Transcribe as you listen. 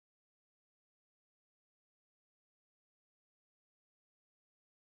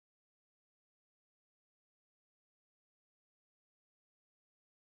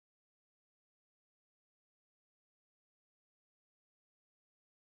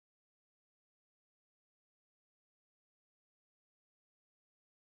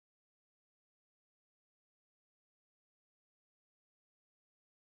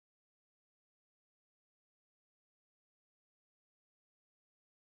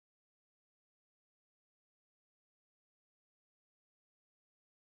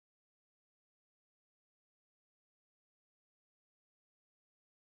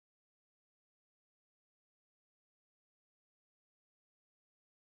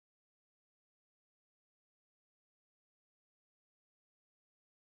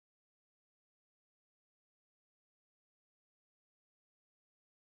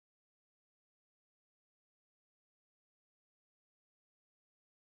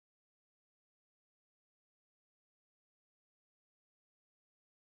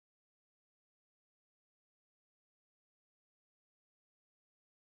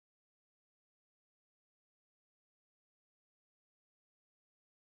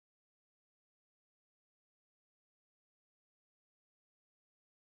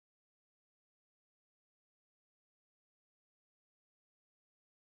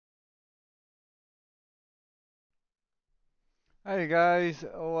Hey guys,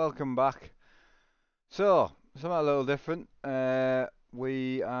 welcome back. So, something a little different.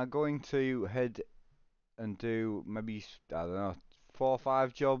 We are going to head and do maybe, I don't know, 4 or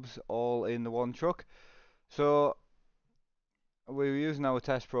 5 jobs all in the one truck. So, we were using our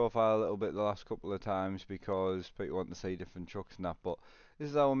test profile a little bit the last couple of times because people want to see different trucks and that. But this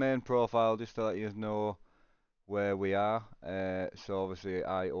is our main profile just to let you know where we are. So, obviously,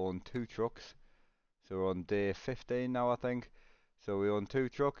 I own 2 trucks. So, we're on day 15 now, I think. So we own 2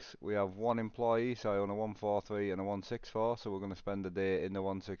 trucks. We have 1 employee, so I own a 143 and a 164. So we're going to spend the day in the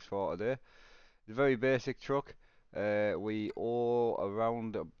 164 today. It's a very basic truck. We owe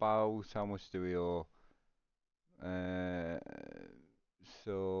around about, how much do we owe? Uh,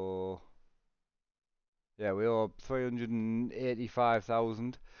 so yeah, we owe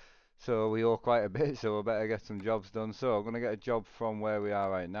 385,000. So we owe quite a bit. So we better get some jobs done. So I'm going to get a job from where we are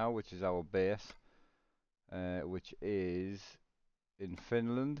right now, which is our base, which is in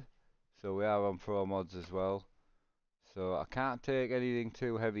Finland. So we are on Pro Mods as well. So I can't take anything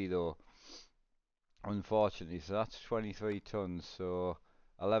too heavy though, unfortunately. So that's 23 tons. So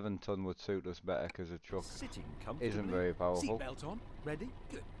 11 ton would suit us better because the truck Sitting isn't comfortably. very powerful. Seatbelt on. Ready?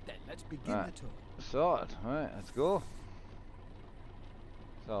 Good. Then let's begin Right, the tour. sorted. Right, let's go.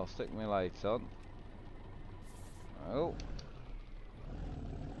 So I'll stick my lights on. Oh.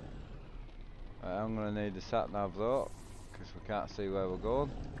 Right, I'm gonna need the sat nav though, because we can't see where we're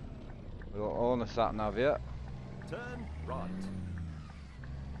going. We don't own a sat nav yet. Turn right.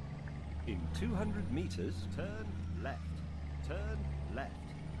 In 200 meters, turn left. Turn left.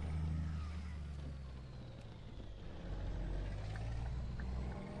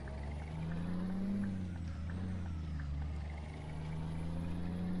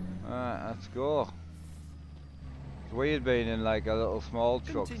 Right, let's go. It's weird being in like a little small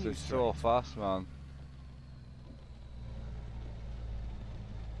truck, Continue it's so straight. fast, man.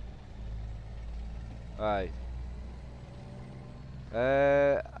 Right.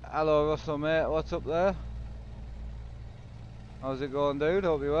 Hello Russell mate, what's up there? How's it going dude?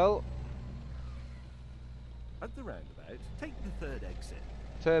 Hope you're well. At the roundabout, take the third exit.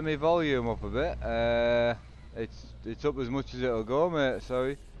 Turn my volume up a bit. It's up as much as it'll go mate,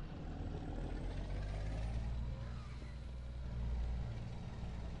 sorry.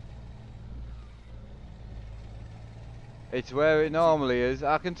 It's where it normally is.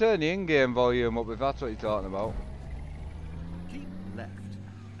 I can turn the in-game volume up if that's what you're talking about. Keep left.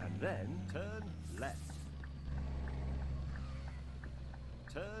 And then turn left.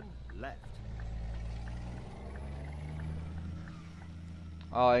 Turn left.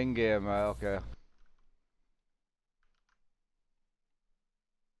 Oh, in-game, right, okay.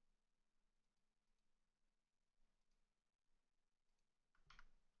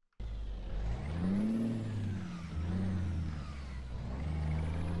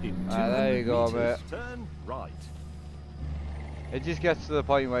 In There you 200 go meters, mate. turn right. It just gets to the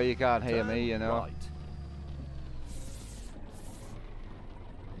point where you can't hear Turn me, you know. right.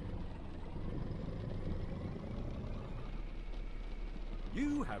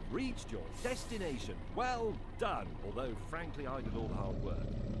 You have reached your destination. Well done. Although, frankly, I did all the hard work.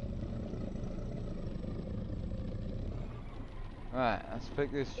 Right, let's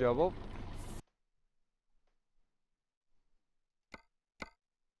pick this job up.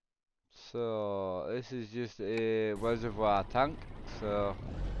 So, this is just a reservoir tank, so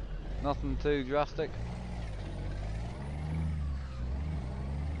nothing too drastic.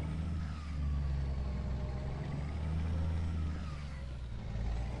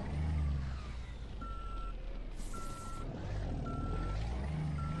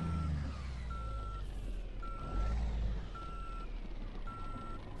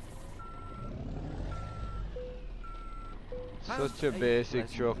 Such a basic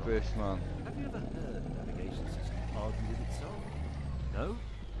truck this, man. Have you ever heard a navigation system argue with itself? No?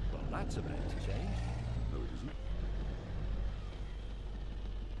 Well, that's about to change. No, it isn't.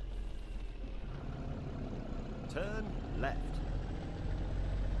 Turn left.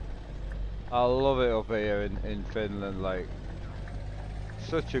 I love it up here in Finland, like,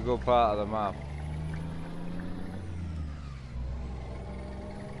 such a good part of the map.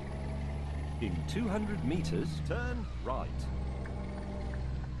 In 200 meters, turn right.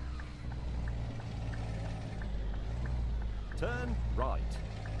 Turn right.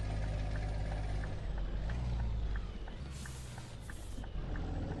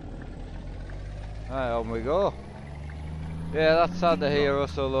 Right, on we go. Yeah, that's sad to hear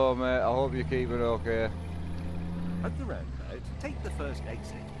Russell though, mate. I hope you're keeping okay. At the roundabout, take the first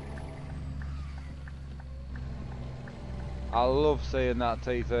exit. I love seeing that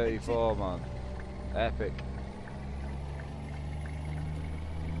T34, man. Epic.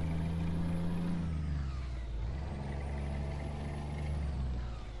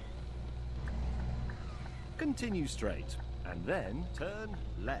 Continue straight, and then turn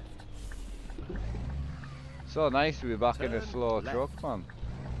left. So nice to be back in a Turn slow left. truck, man.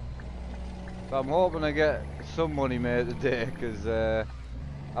 So I'm hoping I get some money made today, because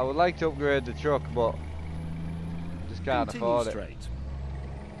I would like to upgrade the truck, but just can't Continue afford it. straight.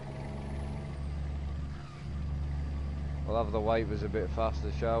 We'll have the wipers a bit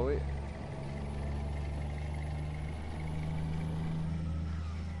faster, shall we?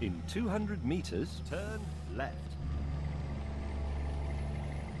 In 200 meters, turn left.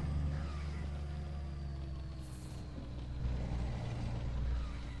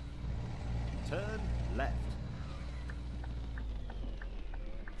 Turn left.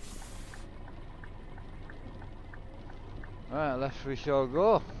 Right, left we shall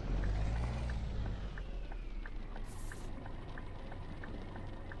go.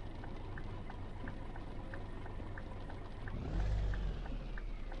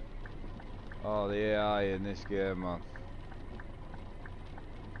 Oh, the AI in this game, man.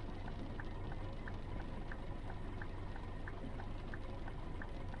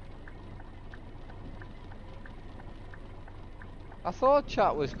 I thought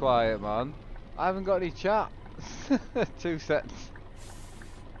chat was quiet, man. I haven't got any chat. 2 seconds.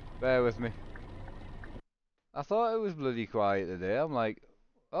 Bear with me. I thought it was bloody quiet today. I'm like,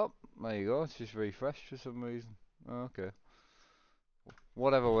 oh, there you go. It's just refreshed for some reason. Oh, okay.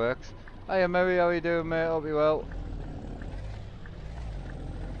 Whatever works. Hiya, Mary. How you doing, mate? Hope you well.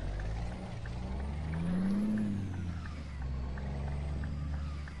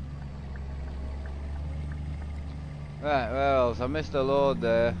 Right, where else? I missed a load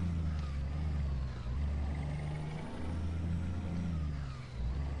there.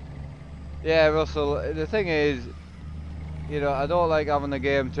 Yeah, Russell, the thing is, you know, I don't like having the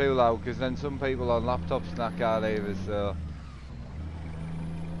game too loud, because then some people on laptops snack out either, so...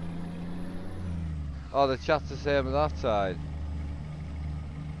 Oh, the chat's the same on that side.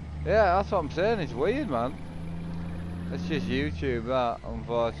 Yeah, that's what I'm saying, it's weird, man. It's just YouTube, that,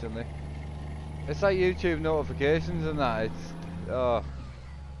 unfortunately. It's like YouTube notifications and that, oh,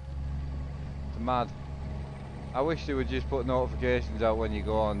 it's mad. I wish they would just put notifications out when you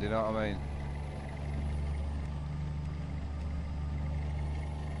go on, do you know what I mean?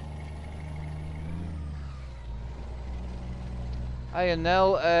 Hiya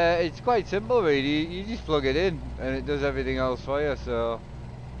Nell, it's quite simple really, you just plug it in and it does everything else for you, so...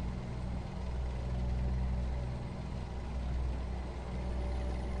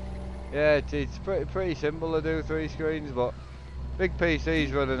 Yeah, it's pretty simple to do 3 screens, but big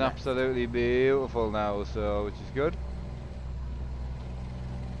PC's running absolutely beautiful now, so which is good.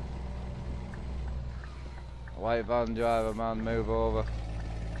 White van driver, man, move over.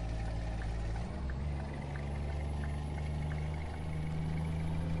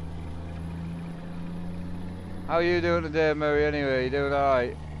 How are you doing today, Murray, anyway? You doing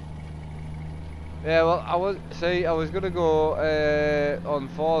alright? Yeah, well, I was gonna go on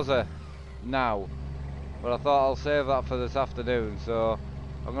Forza now, but I thought I'll save that for this afternoon, so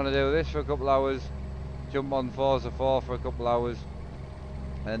I'm gonna do this for a couple hours, jump on Forza 4 for a couple hours,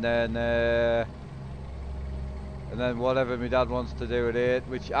 and then whatever my dad wants to do at 8,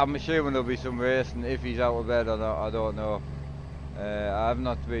 which I'm assuming there'll be some racing if he's out of bed or not, I don't know. I have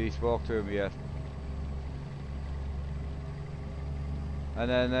not really spoke to him yet. And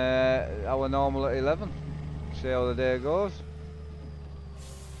then our normal at 11. See how the day goes.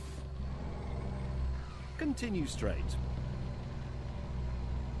 Continue straight.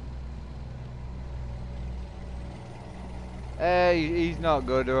 He's not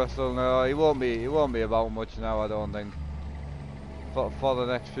good, Russell. No, he won't be. He won't be about much now, I don't think. For the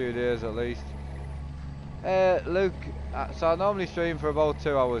next few days at least. Luke. So I normally stream for about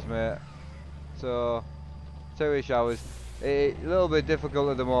 2 hours, mate. So 2-ish hours. A little bit difficult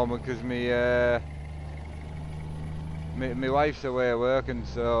at the moment because my wife's away working,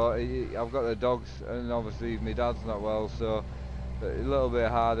 so I've got the dogs, and obviously my dad's not well, so a little bit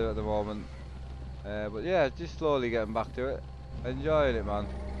harder at the moment. But yeah, just slowly getting back to it. Enjoying it, man.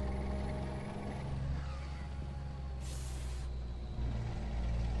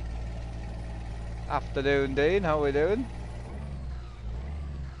 Afternoon, Dean. How we doing?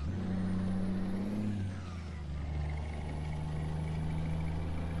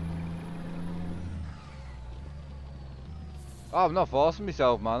 Oh, I'm not forcing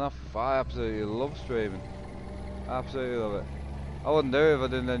myself, man. I absolutely love streaming. Absolutely love it. I wouldn't do it if I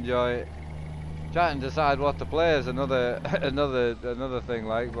didn't enjoy it. Trying to decide what to play is another another thing,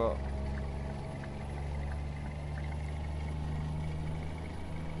 like, but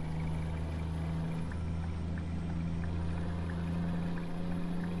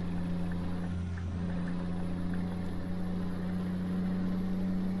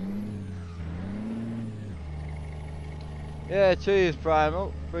Yeah, cheers,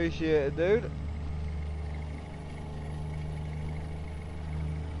 Primal. Appreciate it, dude.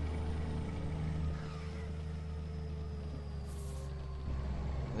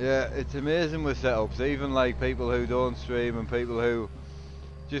 Yeah, it's amazing with setups. Even like people who don't stream and people who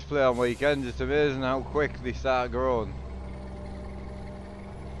just play on weekends, it's amazing how quick they start growing.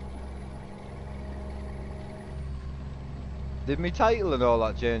 Did me title and all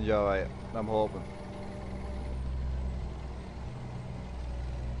that change alright? I'm hoping.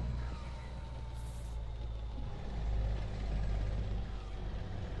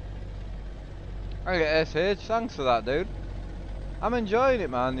 I get SH, thanks for that, dude. I'm enjoying it,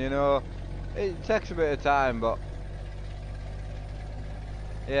 man, you know. It takes a bit of time, but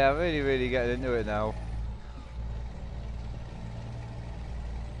yeah, I'm really getting into it now.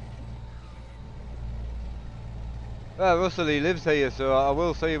 Well, Russell, he lives here, so I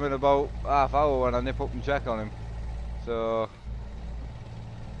will see him in about half hour when I nip up and check on him. So,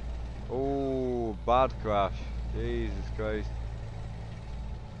 oh, bad crash. Jesus Christ.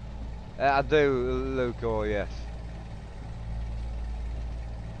 I do, Luke, oh yes.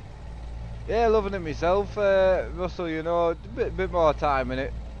 Yeah, loving it myself, Russell. You know, a bit more time in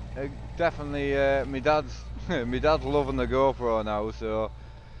it. Definitely, my dad's my dad's loving the GoPro now, so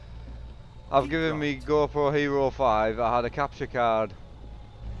I've given me GoPro Hero 5. I had a capture card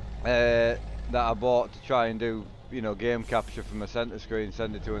that I bought to try and do, you know, game capture from a centre screen,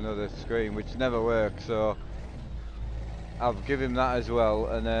 send it to another screen, which never works. So I've given him that as well,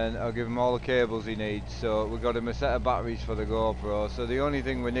 and then I'll give him all the cables he needs. So we've got him a set of batteries for the GoPro. So the only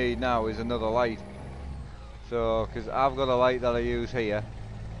thing we need now is another light. So, because I've got a light that I use here,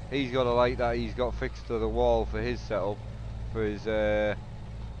 he's got a light that he's got fixed to the wall for his setup, for his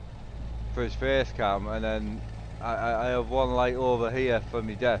face cam, and then I have one light over here for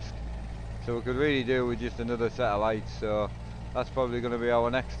my desk. So we could really do with just another set of lights. So that's probably going to be our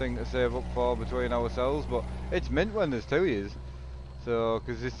next thing to save up for between ourselves. But it's mint when there's two years, so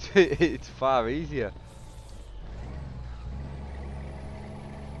because it's it's far easier.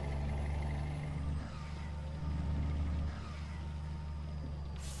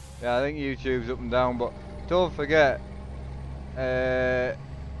 Yeah, I think YouTube's up and down, but don't forget,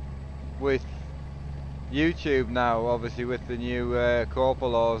 with YouTube now, obviously with the new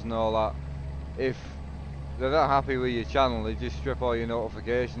corporate laws and all that, if they're not happy with your channel, they just strip all your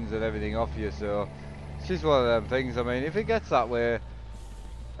notifications and everything off you. So it's just one of them things. I mean, if it gets that way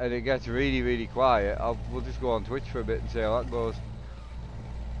and it gets really quiet, we'll just go on Twitch for a bit and see how that goes.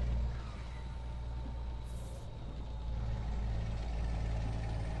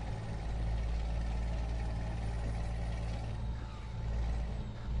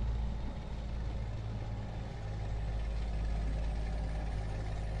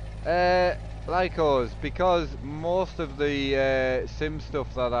 Like us, because most of the sim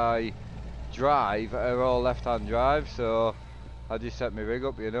stuff that I drive are all left-hand drive, so I just set my rig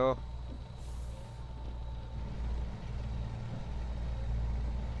up, you know.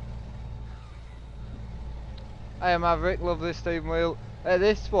 Hey Maverick, love this steam wheel.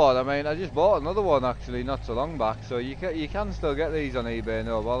 This one, I mean, I just bought another one actually not so long back, so you can still get these on eBay,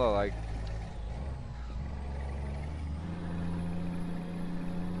 no bother, like.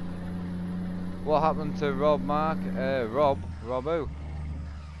 What happened to Rob, Mark? Rob who? I don't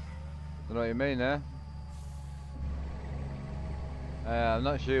know what you mean there. I'm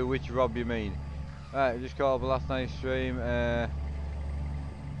not sure which Rob you mean. Right, just called the last night's stream.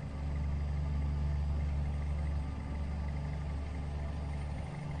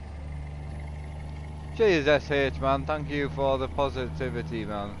 Cheers SH man, thank you for the positivity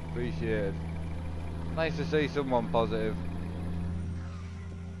man, appreciate it. Nice to see someone positive.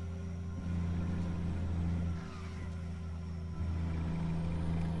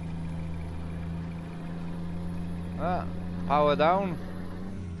 Ah, power down.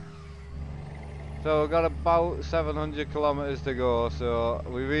 So we've got about 700 kilometers to go, so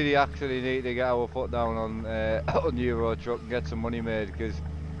we really actually need to get our foot down on on Euro Truck and get some money made, because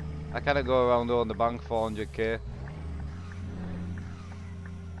I can't go around on the bank 400k.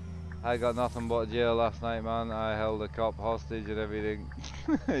 I got nothing but jail last night, man. I held a cop hostage and everything.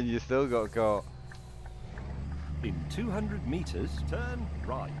 And you still got caught. In 200 meters, turn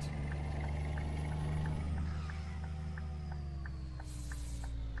right.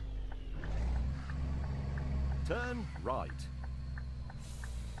 Turn right.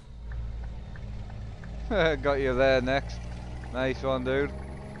 Got you there next. Nice one, dude.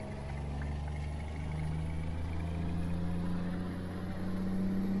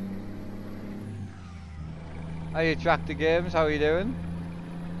 How you Tractor Games? How are you doing?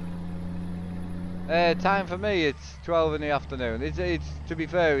 Time for me, it's 12 in the afternoon. It's to be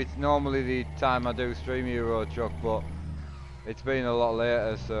fair, it's normally the time I do stream Euro Truck, but it's been a lot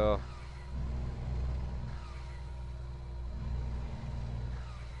later, so.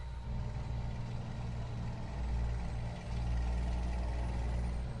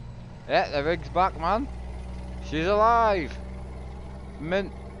 Yeah, the rig's back, man. She's alive.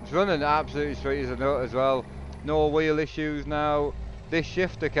 Mint. It's running absolutely straight as a nut as well. No wheel issues now. This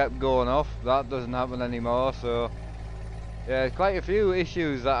shifter kept going off. That doesn't happen anymore, so. Yeah, quite a few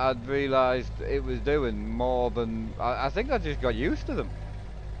issues that I'd realised it was doing more than... I think I just got used to them,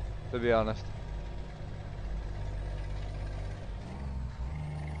 to be honest.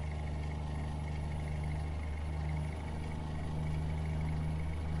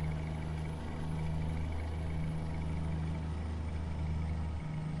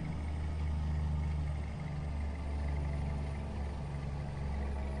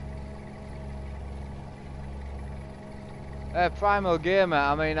 Primal Gamer,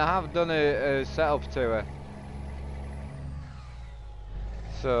 I mean, I have done a setup tour.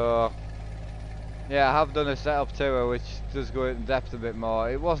 So, yeah, I have done a setup tour which does go in depth a bit more.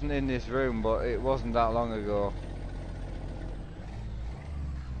 It wasn't in this room, but it wasn't that long ago.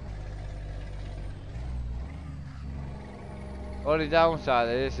 Only downside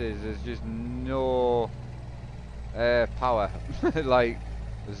of this is there's just no power. Like,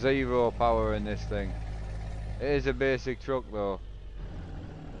 zero power in this thing. It is a basic truck though.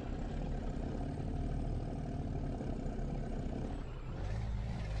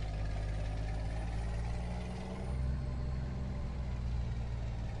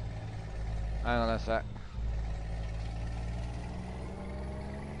 Hang on a sec.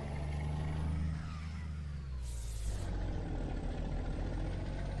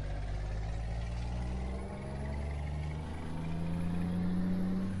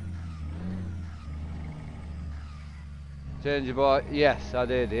 Change your boy. Yes, I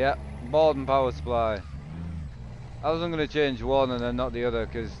did, yep. Board and power supply. I wasn't going to change one and then not the other,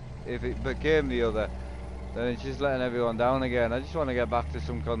 because if it became the other, then it's just letting everyone down again. I just want to get back to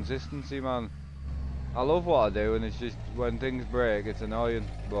some consistency, man. I love what I do, and it's just when things break, it's annoying.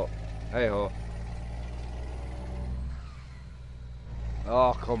 But hey ho.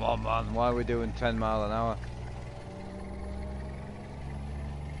 Oh come on, man! Why are we doing 10 mile an hour?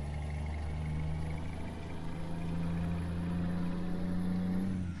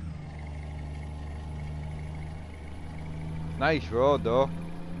 Nice road though.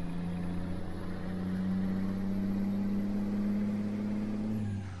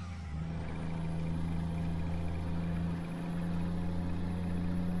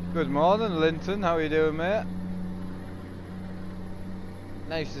 Good morning, Linton. How are you doing, mate?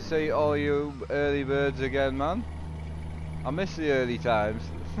 Nice to see all you early birds again, man. I miss the early times.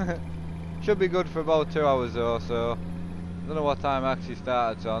 Should be good for about 2 hours though, so I don't know what time I actually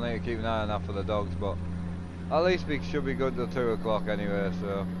started, so I need to keep an eye on that for the dogs, but at least we should be good till 2 o'clock anyway,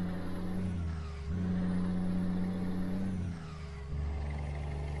 so.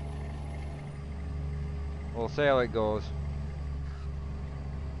 We'll see how it goes.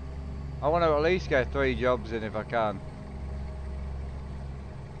 I want to at least get 3 jobs in if I can.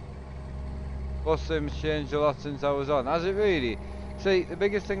 Bus sim's changed a lot since I was on. Has it really? See, the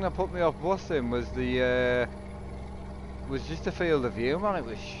biggest thing that put me off bus sim was the was just the field of view, man. It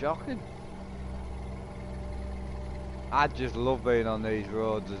was shocking. I just love being on these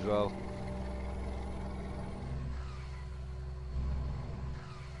roads as well.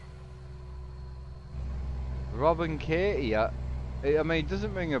 Rob and Katie, I mean, it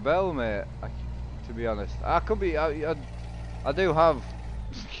doesn't ring a bell, mate. To be honest, I could be. I do have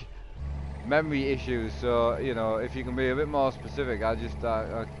memory issues, so you know, if you can be a bit more specific, I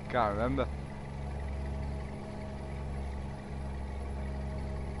can't remember.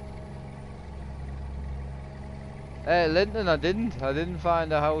 Hey, Linton, I didn't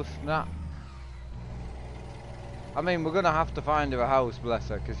find a house. Nah. I mean, we're gonna have to find her a house, bless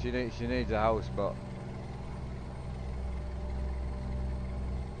her, because she needs a house, but.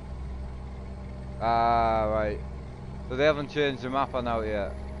 Ah, right. So they haven't changed the map on out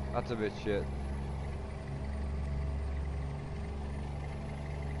yet. That's a bit shit.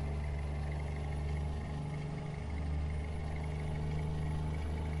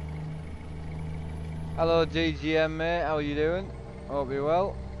 Hello GGM mate, how are you doing? Hope you're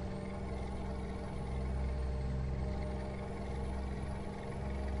well.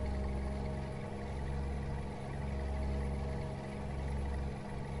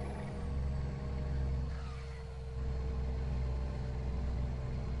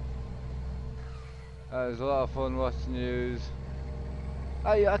 It was a lot of fun watching news.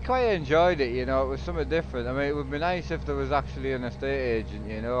 I quite enjoyed it, you know, it was something different. I mean, it would be nice if there was actually an estate agent,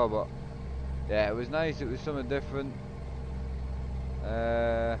 you know, but yeah, it was nice, it was something different.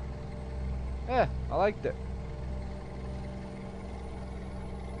 Yeah, I liked it.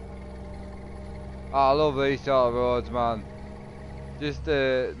 Oh, I love these sort of roads, man. Just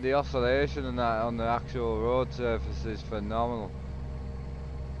the oscillation and that on the actual road surface is phenomenal.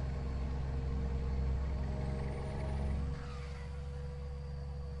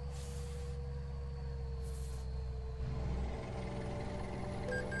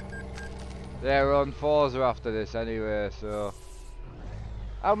 Yeah, we're on Forza after this anyway, so...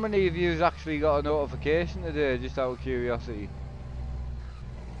 How many of you's actually got a notification today, just out of curiosity?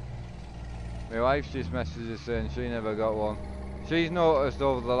 My wife's just messaged us saying she never got one. She's noticed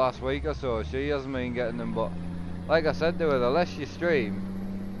over the last week or so, she hasn't been getting them, but... Like I said to her, the less you stream,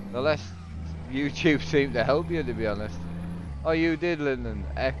 the less YouTube seemed to help you, to be honest. Oh, you did, Lyndon.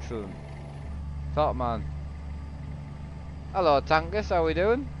 Excellent. Top man. Hello, Tankus. How we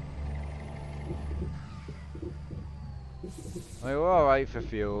doing? I mean, we're alright for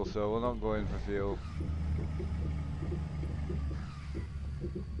fuel, so we're not going for fuel.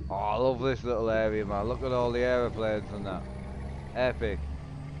 Oh, I love this little area, man. Look at all the aeroplanes and that. Epic.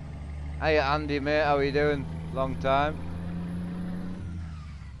 Hey, Andy, mate. How you doing? Long time.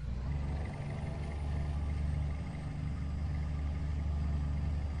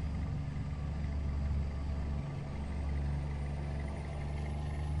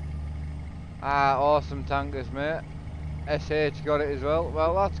 Ah, awesome tankers, mate. SH got it as well.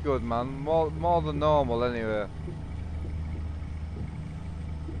 Well, that's good, man. More than normal, anyway.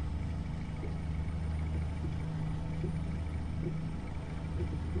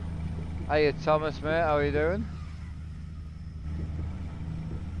 Hiya, Thomas, mate. How you doing?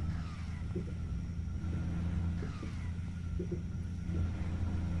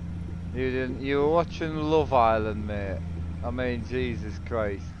 You didn't. You were watching Love Island, mate. I mean, Jesus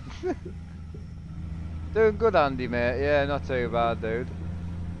Christ. Doing good, Andy, mate. Yeah, not too bad, dude.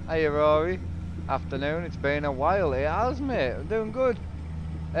 Hiya, Rory. Afternoon. It's been a while. It has, mate. I'm doing good.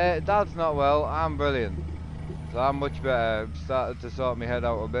 Dad's not well. I'm brilliant. So I'm much better. Started to sort my head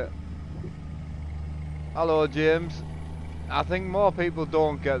out a bit. Hello, James. I think more people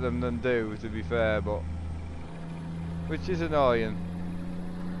don't get them than do, to be fair, but... Which is annoying.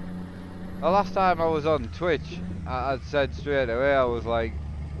 The last time I was on Twitch, I'd said straight away, I was like,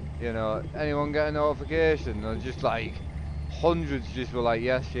 you know, anyone get a notification? And just like, hundreds just were like,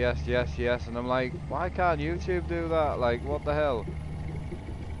 yes, yes, yes, yes. And I'm like, why can't YouTube do that? Like, what the hell?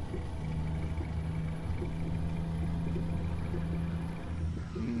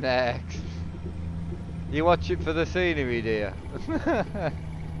 Next. You watch it for the scenery, dear.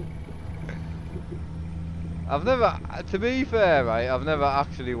 I've never, to be fair, right, I've never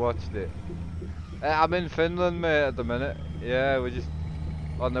actually watched it. I'm in Finland, mate, at the minute. Yeah, we're just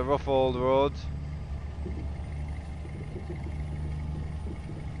on the rough old roads.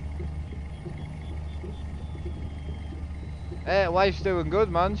 Wife's doing good,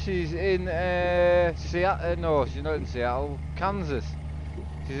 man. She's in Seattle. No, she's not in Seattle. Kansas.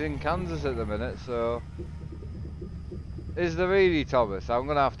 She's in Kansas at the minute, so... Is there really, Thomas? I'm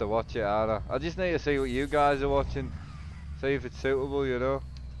gonna have to watch it, aren't I? I just need to see what you guys are watching. See if it's suitable, you know.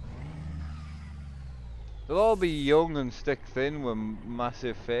 They'll all be young and stick thin with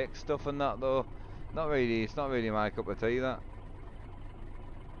massive fake stuff and that, though. Not really, it's not really my cup of tea, that.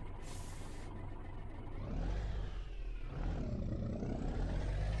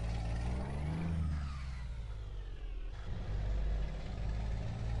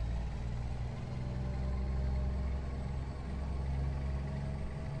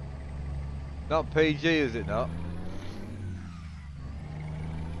 Not PG, is it not?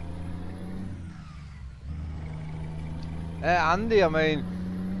 Andy, I mean,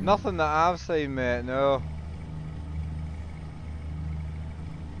 nothing that I've seen, mate, no.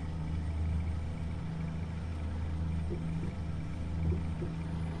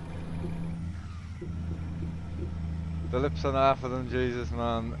 The lips on half of them, Jesus,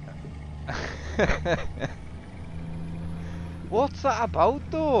 man. What's that about,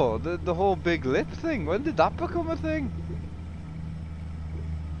 though? The whole big lip thing? When did that become a thing?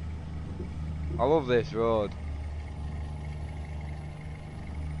 I love this road.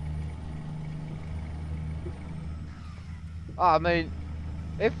 I mean,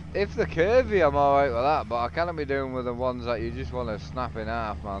 if they're curvy, I'm alright with that, but I can't be doing with the ones that you just want to snap in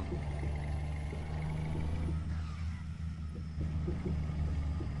half, man.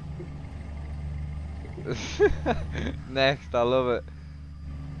 Next, I love it.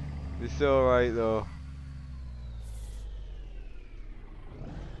 It's so right though.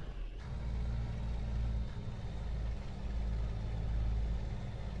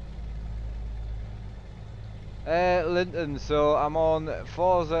 Linton, so I'm on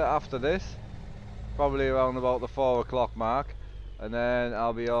Forza after this, probably around about the 4 o'clock mark, and then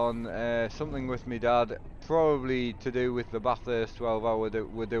I'll be on something with me dad, probably to do with the Bathurst 12 hour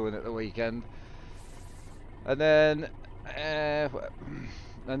we're doing at the weekend, and then uh,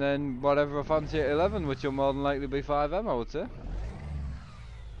 and then whatever I fancy at 11, which will more than likely be 5M, I would say.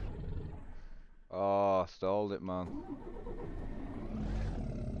 Oh, stalled it, man.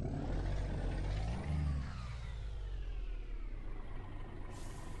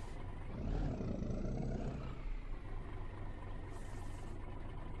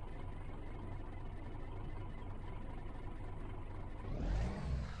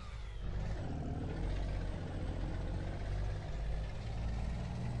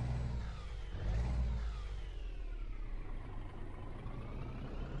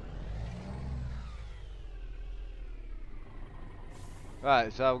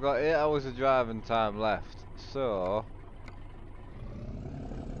 Right, so I've got 8 hours of driving time left, so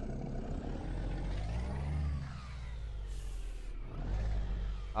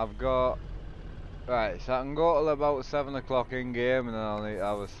I've got, right, so I can go till about 7 o'clock in game and then I'll need to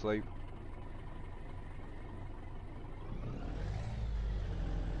have a sleep.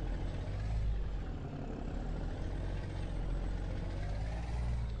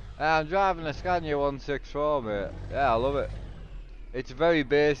 I'm driving a Scania 164, mate. Yeah, I love it. It's very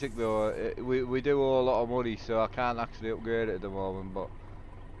basic though. We do owe a lot of money, so I can't actually upgrade it at the moment, but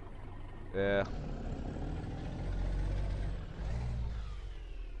yeah.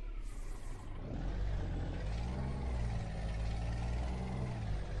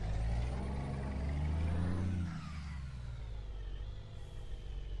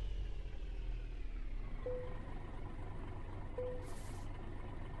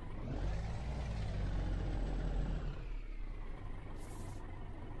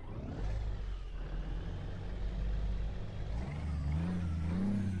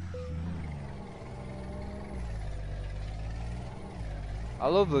 I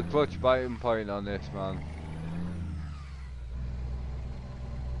love the clutch biting point on this, man.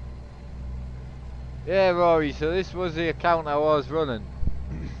 Yeah, Rory, so this was the account I was running.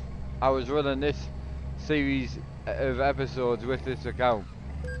 I was running this series of episodes with this account,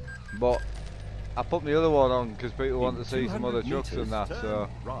 but I put my other one on because people want to see some other trucks and that, so...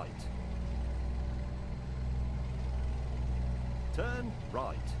 Right. Turn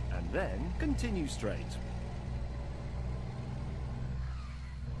right, and then continue straight.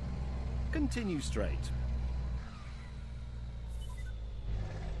 Continue straight.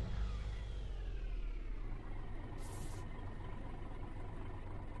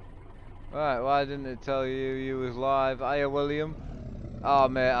 Right, why didn't it tell you was live? Hiya, William. Oh,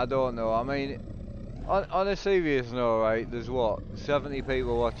 mate, I don't know. I mean, on a serious note, right, there's what, 70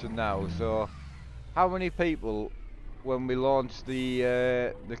 people watching now, so how many people, when we launch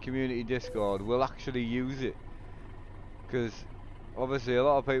the community Discord, will actually use it? Because obviously a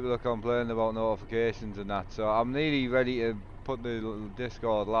lot of people are complaining about notifications and that, so I'm nearly ready to put the little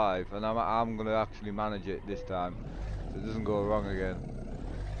Discord live, and I'm going to actually manage it this time, so it doesn't go wrong again.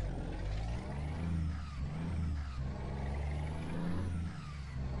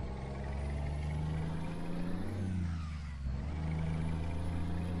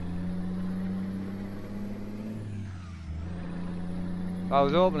 I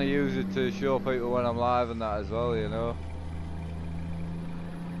was hoping to use it to show people when I'm live and that as well, you know.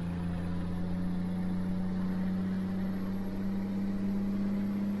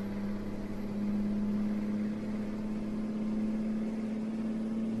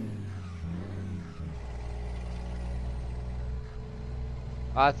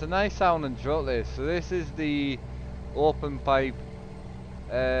 It's a nice sounding truck this. So this is the open pipe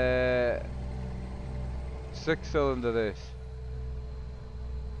 6-cylinder this.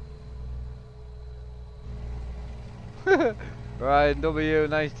 Ryan W,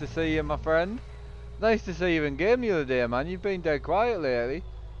 nice to see you, my friend. Nice to see you in game the other day, man. You've been dead quiet lately.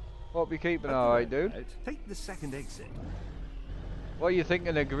 Hope you're keeping alright, dude. Take the second exit. What are you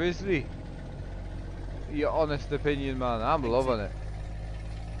thinking of Grizzly? Your honest opinion, man. I'm loving it.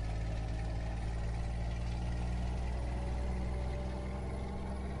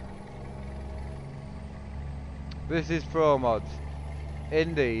 This is Pro Mods.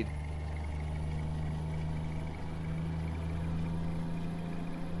 Indeed.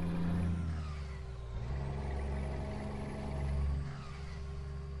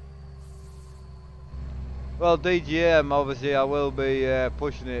 Well, DGM, obviously I will be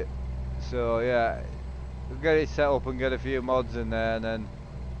pushing it, so yeah, we'll get it set up and get a few mods in there, and then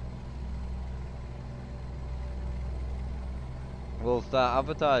we'll start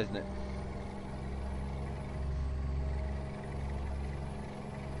advertising it.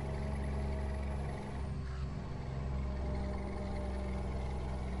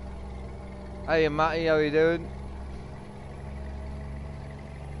 Hey Matty, how you doing?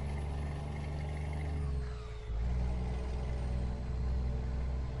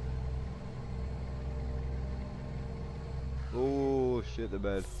 Oh shit the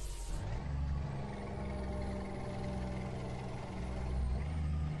bed.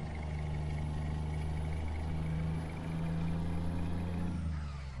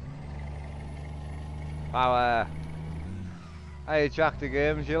 Power. Hey Tractor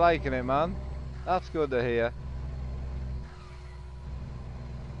Games, you liking it man? That's good to hear.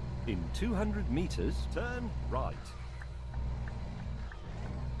 In 200 meters, turn right.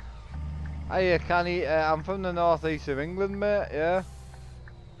 Hey Canny, I'm from the northeast of England mate, yeah?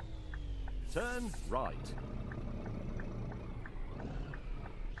 Turn right.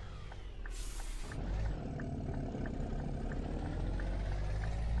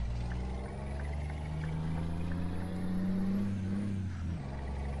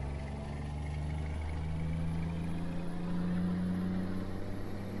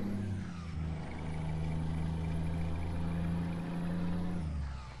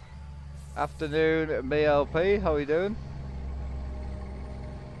 Afternoon BLP, how you doing?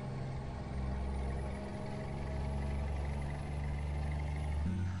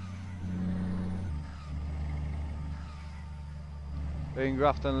 Been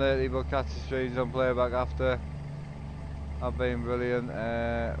grafting lately but catch the streams on playback after. I've been brilliant,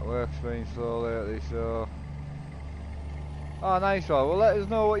 work's been slow lately so... Oh nice one, well let us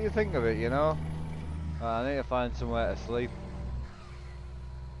know what you think of it, you know? I need to find somewhere to sleep.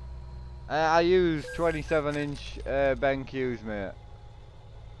 I use 27 inch BenQs mate.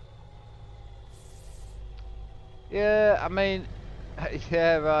 Yeah, I mean,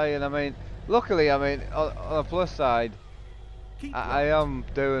 yeah Ryan, I mean, luckily I mean, on the plus side, Keep I right. am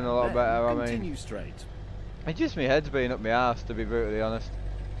doing a lot Then better, I mean. continue straight. It's just my head's been up my arse to be brutally honest.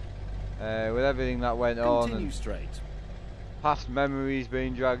 With everything that went on Continue and straight. past memories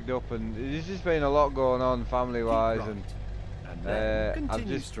being dragged up and there's just been a lot going on family wise Keep right. and then I've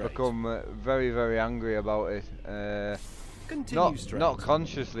continue just straight. become very angry about it. Continue straight. Not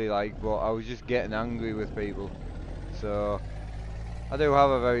consciously like, but I was just getting angry with people. So I do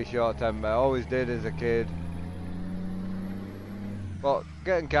have a very short temper, I always did as a kid. But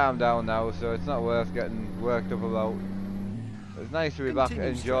getting calmed down now, so it's not worth getting worked up about. It's nice to be back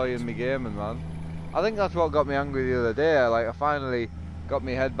enjoying my gaming, man. I think that's what got me angry the other day. Like I finally got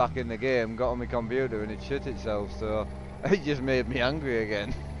my head back in the game, got on my computer, and it shit itself. So it just made me angry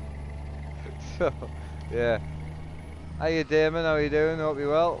again. So yeah. How you Damon? How you doing? Hope you're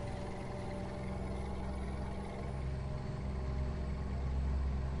well.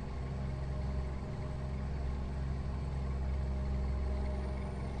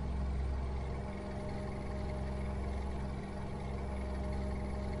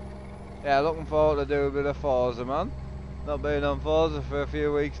 Yeah, looking forward to do a bit of Forza, man. Not been on Forza for a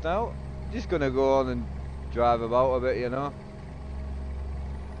few weeks now. Just gonna go on and drive about a bit, you know.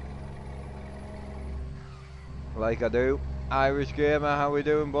 Like I do. Irish Gamer, how we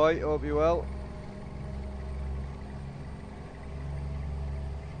doing, boy? Hope you well.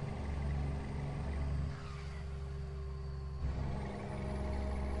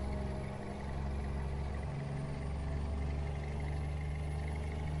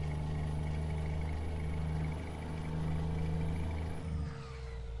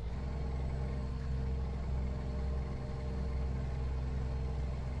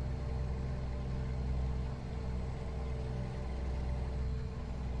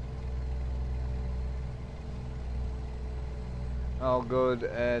 All good.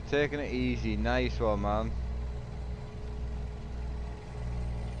 Taking it easy. Nice one, man.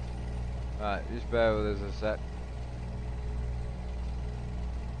 Right, just bear with us a sec.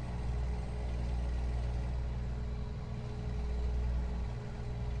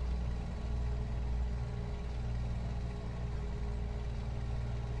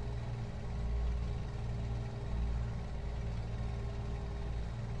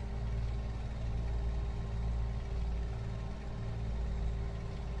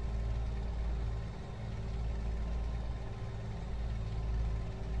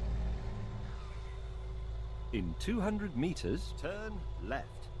 In 200 meters, turn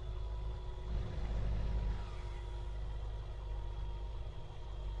left.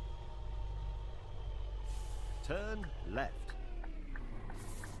 Turn left.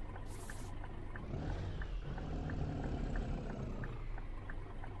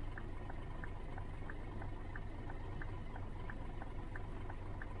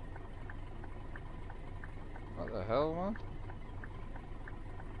 What the hell, man?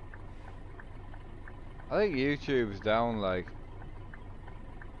 I think YouTube's down, like.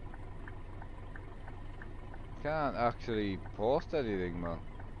 can't actually post anything, man.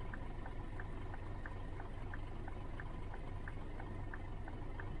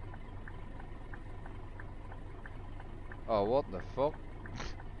 Oh, what the fuck?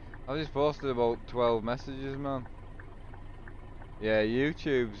 I've just posted about 12 messages, man. Yeah,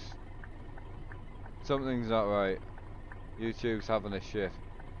 YouTube's... Something's not right. YouTube's having a shit.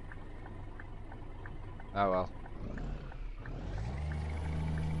 Oh well.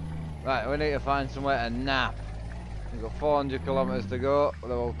 Right, we need to find somewhere to nap. We've got 400 kilometres to go, with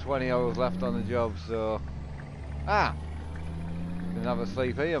about 20 hours left on the job, so... Ah! Can have a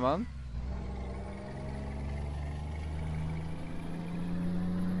sleep here, man.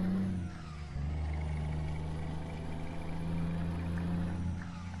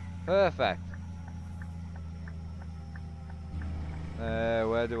 Perfect.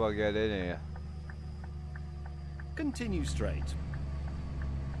 Where do I get in here? Continue straight.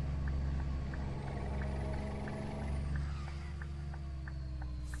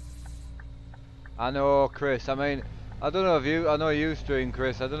 I know, Chris, I mean, I don't know if you, I know you stream,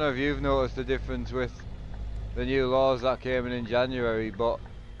 Chris, I don't know if you've noticed the difference with the new laws that came in January, but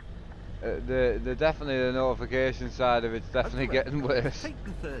definitely the notification side of it's definitely getting worse. Take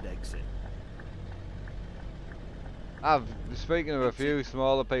the third exit. I've speaking to a few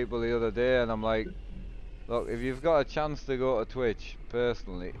smaller people the other day, and I'm like, look, if you've got a chance to go to Twitch,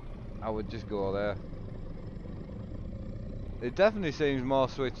 personally, I would just go there. It definitely seems more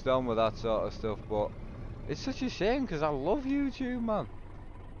switched on with that sort of stuff, but it's such a shame because I love YouTube, man.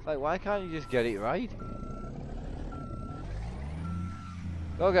 It's like, why can't you just get it right?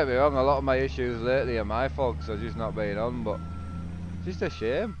 Don't get me wrong, a lot of my issues lately are my fault because I've just not been on, but it's just a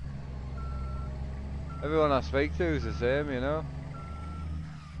shame. Everyone I speak to is the same, you know.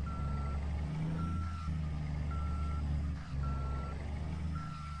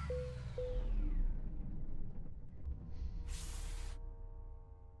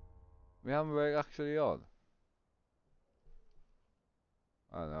 My handbrake actually on?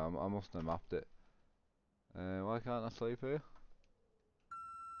 I don't know, I must have mapped it. Why can't I sleep here?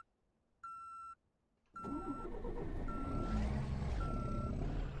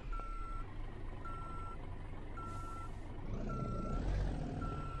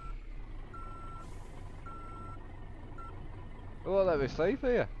 It won't let me sleep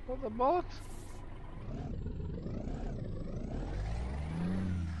here. What the bollocks?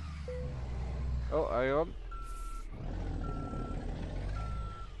 Oh, hang on.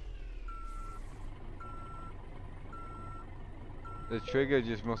 The trigger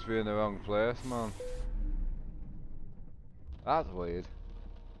just must be in the wrong place, man. That's weird.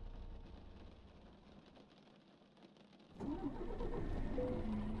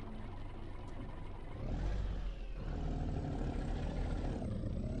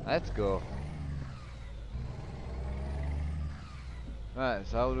 Let's go. Right,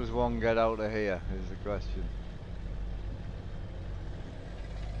 so how does one get out of here, is the question.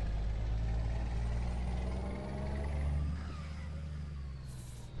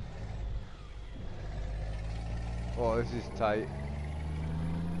 Oh, this is tight.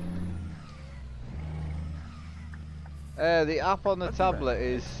 The app on the tablet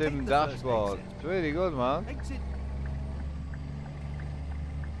is Sim Dashboard. It's really good, man. Exit.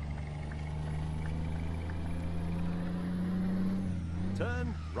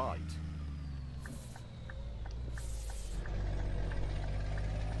 Turn right.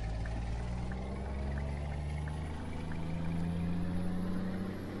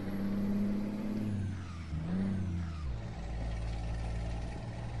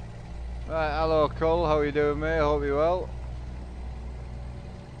 Right, hello Cole, how you doing, mate? Hope you're well.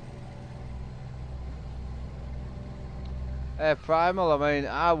 Primal, I mean,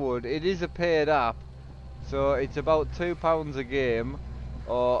 I would. It is a paid app, so it's about £2 a game,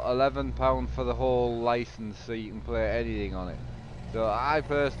 or £11 for the whole license, so you can play anything on it. So I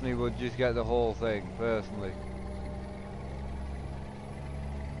personally would just get the whole thing, personally.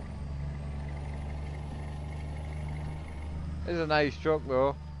 It's a nice truck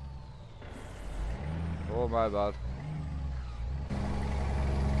though. Oh my bad.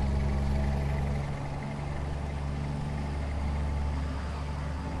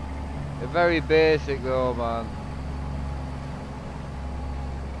 They're very basic though, man.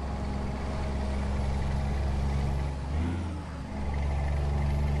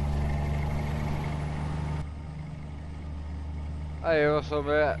 Hey Russell,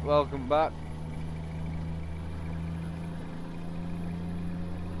 mate, welcome back.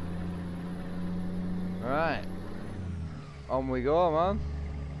 Right, on we go, man.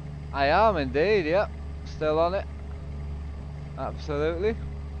 I am indeed, yep, still on it. Absolutely.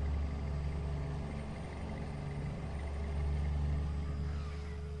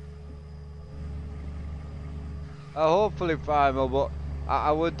 Hopefully primal, but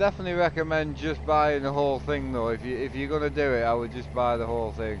I would definitely recommend just buying the whole thing though. If you're gonna do it, I would just buy the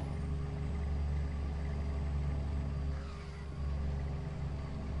whole thing.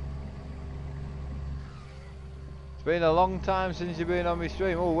 It's been a long time since you've been on my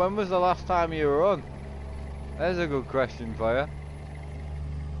stream. Oh, when was the last time you were on? There's a good question for you.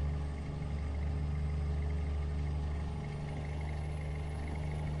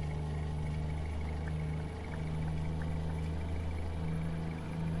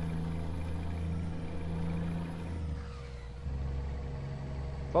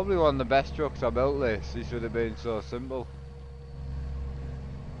 Probably one of the best trucks I built this. This would have been so simple.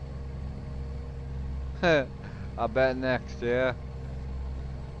 I bet next year.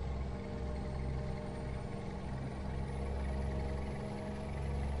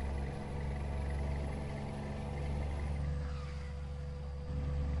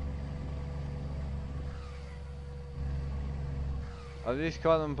 I'm just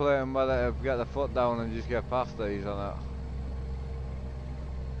contemplating whether to get the foot down and just get past these or not.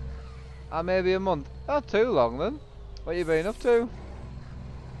 Maybe a month. Not too long then. What you been up to?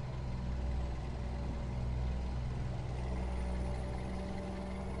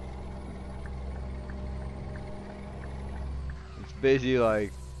 It's busy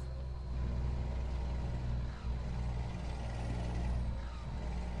like.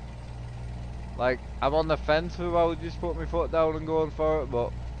 Like, I'm on the fence about just putting my foot down and going for it,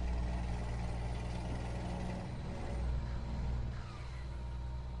 but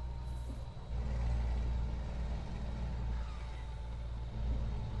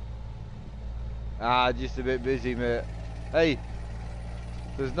just a bit busy, mate. Hey,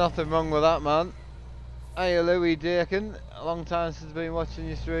 there's nothing wrong with that, man. Hey, Louis Dakin. A long time since I've been watching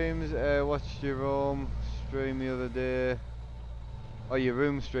your streams. Watched your Rome stream the other day. Oh, your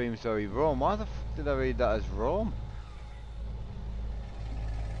room stream, sorry. Rome. Why the f did I read that as Rome?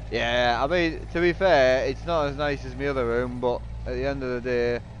 Yeah, I mean, to be fair, it's not as nice as my other room, but at the end of the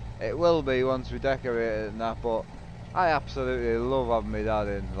day, it will be once we decorate it and that, but I absolutely love having my dad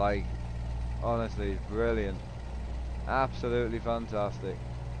in. Like, honestly, it's brilliant. Absolutely fantastic.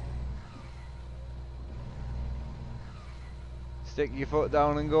 Stick your foot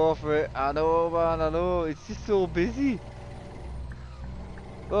down and go for it. I know, man, I know. It's just so busy.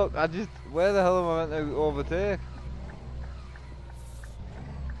 Look, where the hell am I meant to overtake?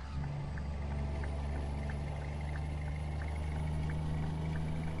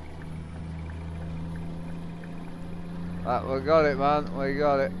 Right, we got it, man. We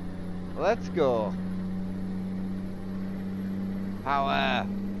got it. Let's go. Power.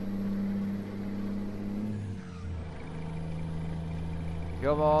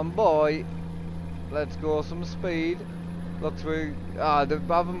 Come on, boy. Let's go some speed. Looks they're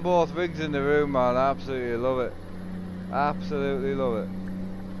having both rigs in the room, man. I absolutely love it. Absolutely love it.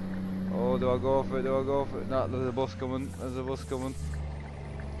 Oh, do I go for it? Do I go for it? No, there's a bus coming. There's a bus coming.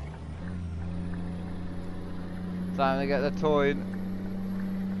 Time to get the towing.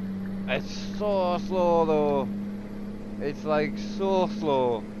 It's so slow though. It's like so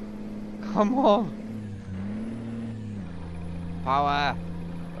slow. Come on. Power.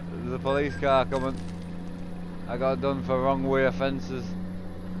 There's a police car coming. I got done for wrong way offences.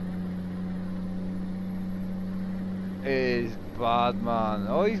 It is bad, man.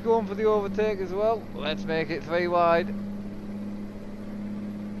 Oh, he's going for the overtake as well. Let's make it 3 wide.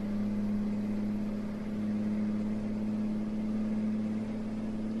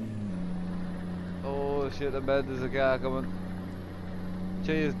 Oh shit, the bed, there's a car coming.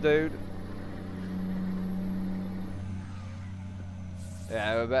 Cheers, dude.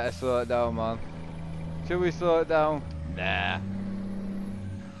 Yeah, we better slow it down, man. Should we slow it down? Nah.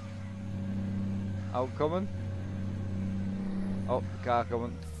 Out coming. Oh, car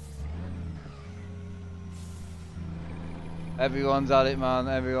coming. Everyone's at it, man.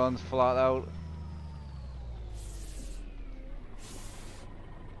 Everyone's flat out.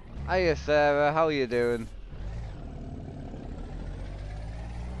 Hiya, Sarah. How you doing?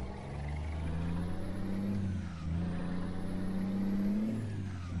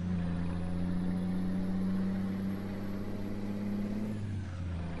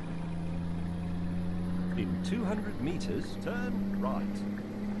 In 200 meters, turn right.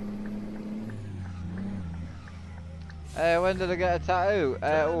 When did I get a tattoo?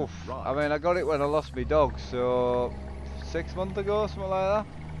 Oof. Right. I mean, I got it when I lost my dog, so 6 months ago, something like that.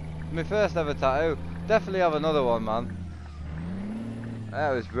 My first ever tattoo. Definitely have another one, man.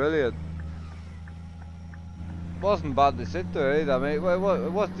 That was brilliant. Wasn't bad to sit there either. I mean,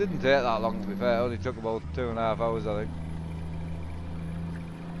 it didn't take that long to be fair. It only took about 2.5 hours, I think.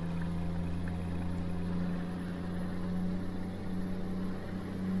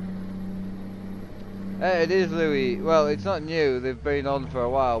 It is, Louis. Well, it's not new. They've been on for a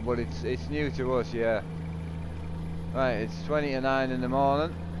while, but it's new to us, yeah. Right, it's 20 to 9 in the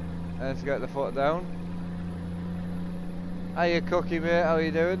morning. Let's get the foot down. Hiya, Cookie, mate. How you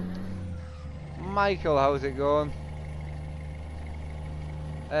doing? Michael, how's it going?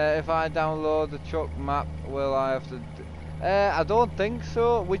 If I download the truck map, will I have to... I don't think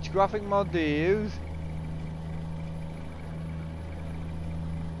so. Which graphic mod do you use?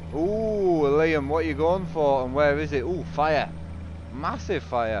 Ooh, Liam, what are you going for and where is it? Ooh, fire. Massive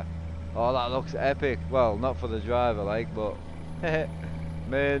fire. Oh, that looks epic. Well, not for the driver, like, but...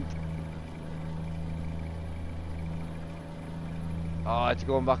 Mint. Oh, it's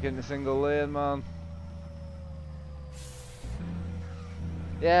going back into single lane, man.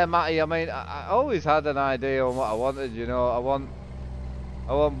 Yeah, Matty, I mean, I always had an idea on what I wanted, you know. I want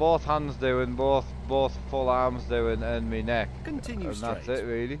both hands doing, both full arms doing, and me neck. Continue and straight. That's it,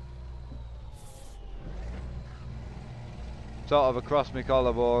 really. Sort of across my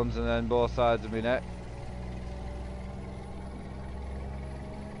collarbones and then both sides of my neck.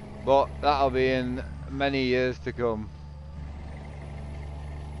 But that'll be in many years to come.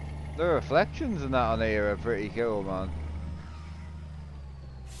 The reflections and that on here are pretty cool, man.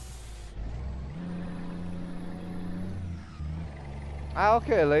 Ah,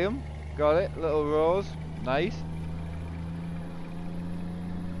 okay, Liam. Got it. Little rose. Nice.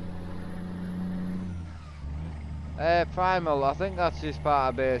 Primal, I think that's just part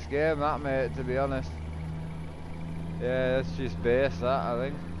of base game, that, mate, to be honest. Yeah, that's just base, that,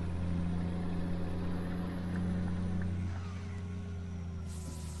 I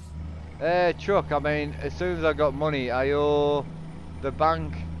think. Truck, I mean, as soon as I got money, I owe the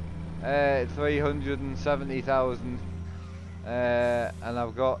bank 370,000 and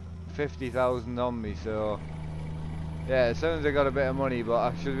I've got 50,000 on me, so yeah, as soon as I got a bit of money, but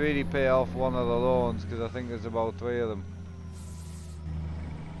I should really pay off one of the loans because I think there's about 3 of them.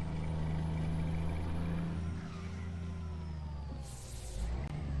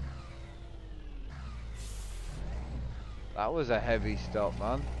 That was a heavy stop,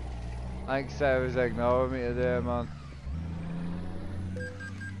 man. Thanks, Sarah's ignoring me today, man.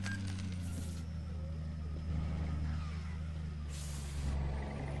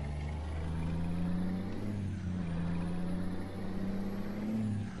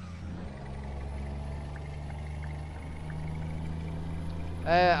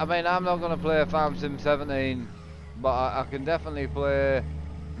 I mean, I'm not going to play Farm Sim 17, but I can definitely play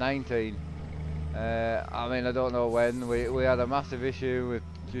 19. I mean, I don't know when. We had a massive issue with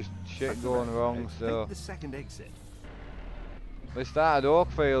just shit going wrong, so... Take the second exit. We started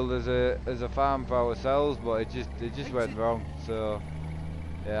Oakfield as a farm for ourselves, but it just went wrong, so...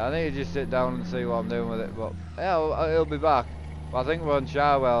 Yeah, I need to just sit down and see what I'm doing with it, but... Yeah, it'll be back. But I think we're on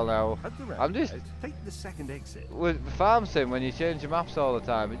Charwell now. I'm just... Take the second exit. With Farm Sim, when you change your maps all the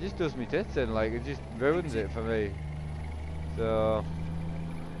time, it just does me tits in, like, it just ruins it for me. So...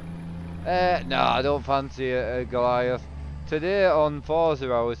 no, I don't fancy a Goliath. Today on Forza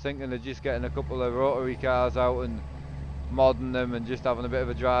I was thinking of just getting a couple of rotary cars out and modding them and just having a bit of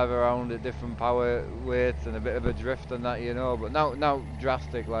a drive around at different power weights and a bit of a drift and that, you know, but now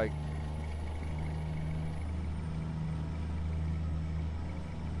drastic, like.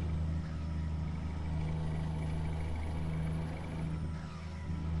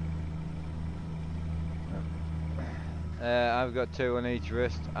 I've got 2 on each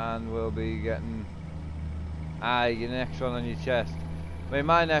wrist and we'll be getting your next one on your chest. I mean,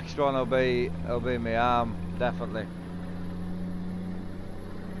 my next one will be my arm, definitely.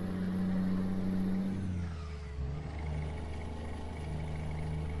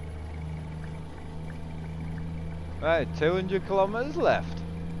 Right, 200 kilometers left.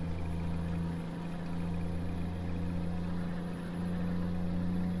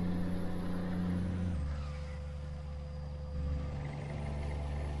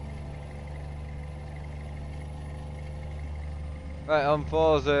 Right, on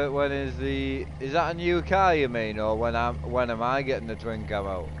Forza, when is that a new car you mean, or when am I getting the twin cam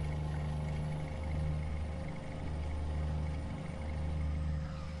out?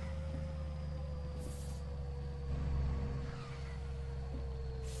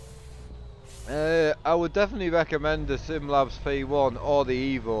 I would definitely recommend the SimLabs P1 or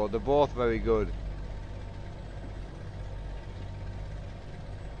the Evo. They're both very good.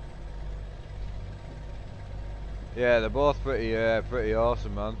 Yeah, they're both pretty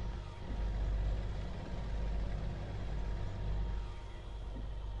awesome, man.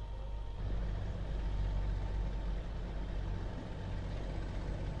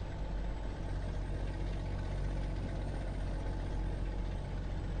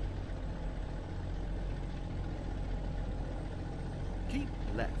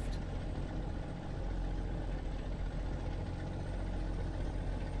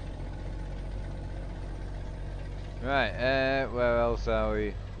 Right, where else are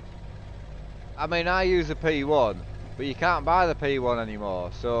we? I mean, I use the P1, but you can't buy the P1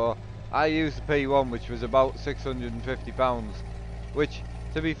 anymore, so I used the P1, which was about £650, which,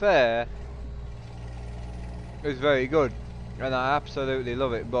 to be fair, is very good, and I absolutely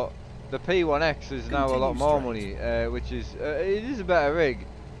love it, but the P1X is now a lot Continue more straight. money, which is, it is a better rig,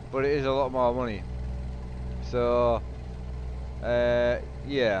 but it is a lot more money. So,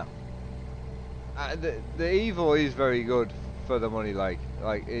 yeah. The Evo is very good for the money, like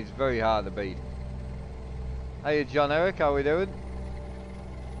it's very hard to beat. Hey, John Eric, how we doing?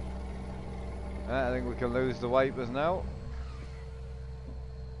 I think we can lose the wipers now.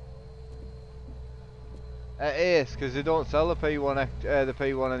 Ace, because they don't sell the the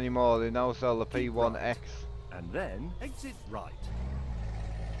P1 anymore. They now sell the Keep P1X. right. And then exit right.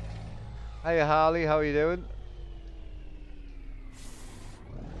 Hey, Harley, how you doing?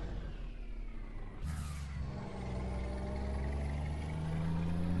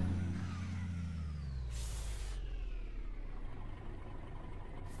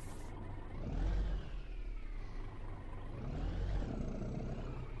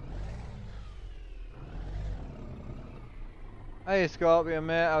 Hey, Scorpion,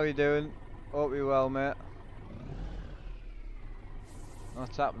 mate, how you doing? Hope you're well, mate.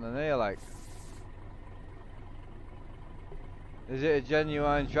 What's happening here, like? Is it a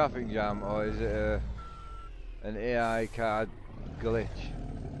genuine traffic jam, or is it an AI card glitch?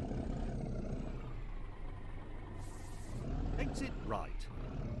 Exit right.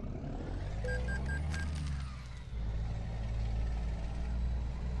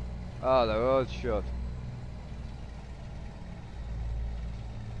 Oh, the road's shut.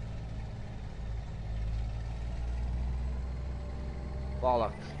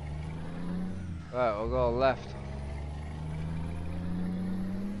 Bollocks. Right, we'll go left.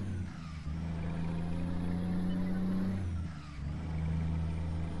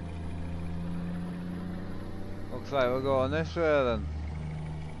 Looks like we're going this way then.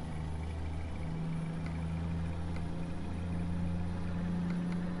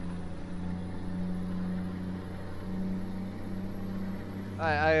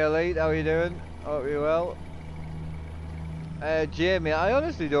 Hi Elite, how you doing? Hope you're well. Jamie, I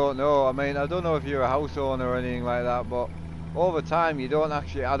honestly don't know. I mean, I don't know if you're a house owner or anything like that, but over time you don't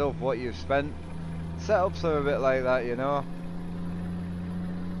actually add up what you've spent. Setups are a bit like that, you know.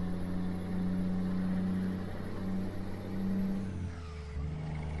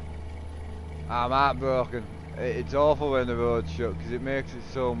 I'm heartbroken. It's awful when the road's shut because it makes it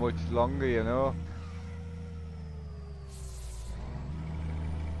so much longer, you know.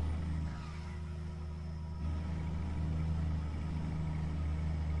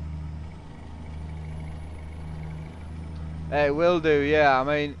 It will do, yeah. I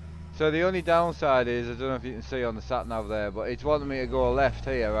mean, so the only downside is, I don't know if you can see on the sat nav there, but it's wanting me to go left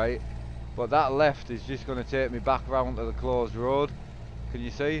here, right? But that left is just going to take me back round to the closed road. Can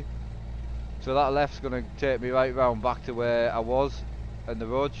you see? So that left's going to take me right round back to where I was and the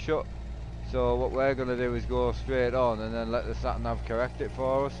road's shut. So what we're going to do is go straight on and then let the sat nav correct it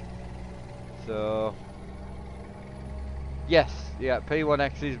for us. So yes, yeah,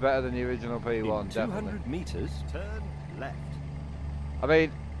 P1X is better than the original P1, In 200 definitely. meters, turn left. I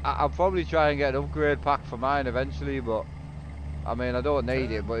mean, I'll probably try and get an upgrade pack for mine eventually, but I mean, I don't need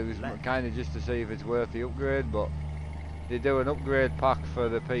it, but it was kind of just to see if it's worth the upgrade. But they do an upgrade pack for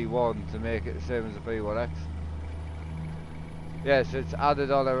the P1 to make it the same as the P1X. Yes, it's added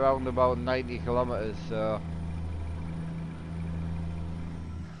on around about 90 kilometers, so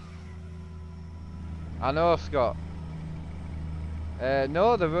I know, Scott.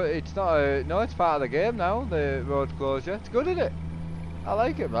 No, it's not. No, it's part of the game now. The road closure. It's good, isn't it? I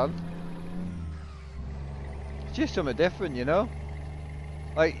like it, man. It's just something different, you know.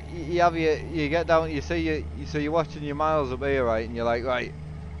 Like you get down, so you're watching your miles up here, right? And you're like, right,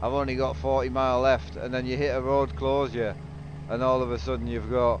 I've only got 40 mile left, and then you hit a road closure, and all of a sudden you've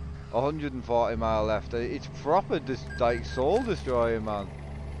got 140 mile left. It's proper, like soul destroying, man.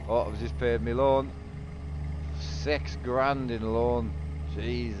 Oh, I've just paid me loan. 6 grand in loan.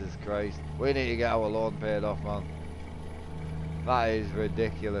 Jesus Christ. We need to get our loan paid off, man. That is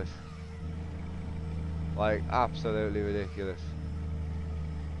ridiculous. Like, absolutely ridiculous.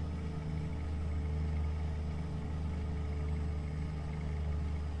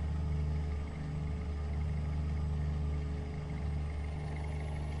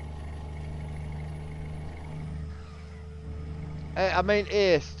 I mean,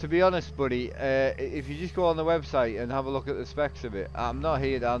 Ace, to be honest, buddy, if you just go on the website and have a look at the specs of it, I'm not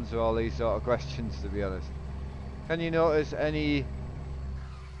here to answer all these sort of questions, to be honest. Can you notice any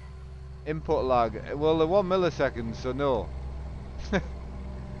Input lag. Well, they're 1 millisecond, so no.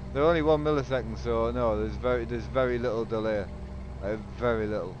 They're only 1 millisecond, so no. There's very little delay. Like, very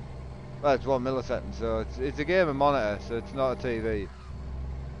little. Well, it's 1 millisecond, so it's a game of monitor, so it's not a TV.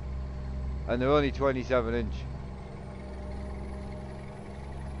 And they're only 27 inch.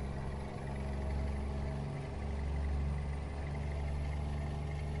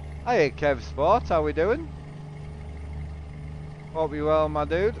 Hiya, Kev Sports, how we doing? Hope you well, my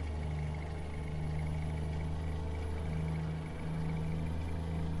dude.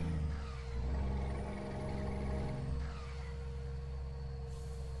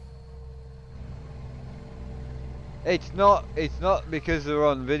 It's not because they're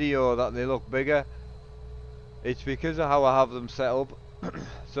on video that they look bigger. It's because of how I have them set up.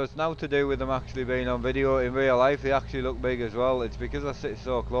 So it's now to do with them actually being on video. In real life, they actually look big as well. It's because I sit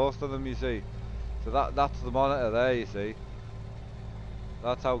so close to them, you see. So that's the monitor there, you see.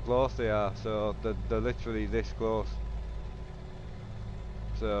 That's how close they are. So they're literally this close.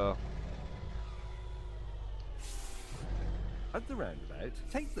 So At the roundabout,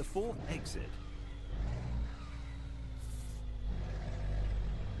 take the 4th exit.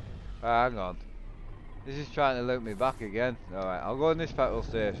 hang on. This is trying to loop me back again. Alright, I'll go in this petrol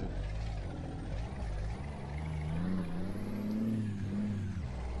station.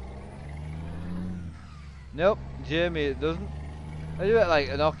 Nope, Jamie, it doesn't. It's a bit like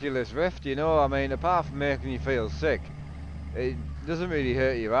an Oculus Rift, you know. I mean, apart from making you feel sick, it doesn't really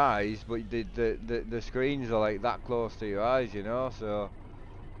hurt your eyes, but the screens are like that close to your eyes, you know. So,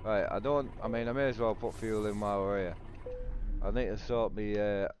 right, I mean, I may as well put fuel in while we're here. I need to sort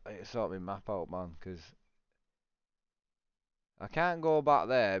my map out, man, because I can't go back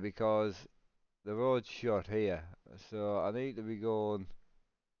there because the road's shut here. So I need to be going.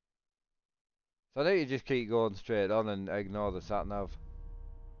 So I need to just keep going straight on and ignore the sat nav.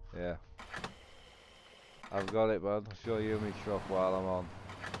 Yeah. I've got it, bud. I'll show you my truck while I'm on.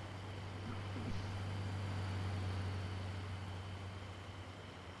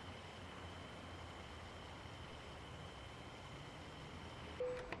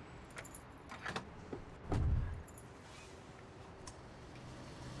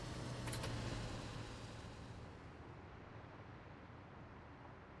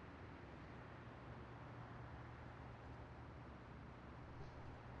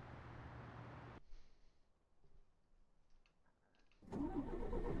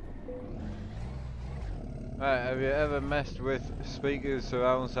 Right, have you ever messed with speakers,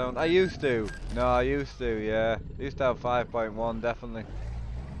 surround sound? I used to. No, I used to, yeah. I used to have 5.1, definitely.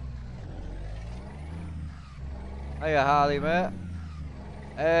 Hiya, Harley, mate.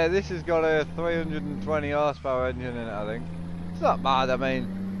 This has got a 320 horsepower engine in it, I think. It's not bad, I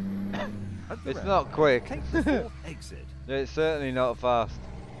mean, it's not quick. Take the 4th exit. It's certainly not fast.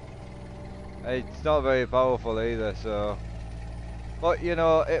 It's not very powerful either, so. But, you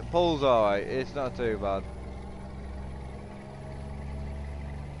know, it pulls alright. It's not too bad.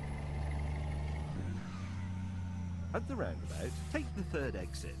 At the roundabout, take the 3rd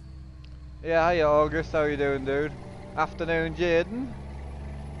exit. Yeah, hiya August, how you doing, dude? Afternoon, Jaden.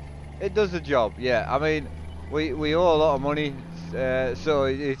 It does the job, yeah. I mean, we owe a lot of money, so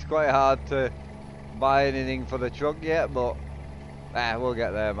it's quite hard to buy anything for the truck yet, but we'll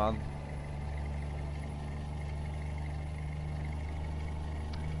get there, man.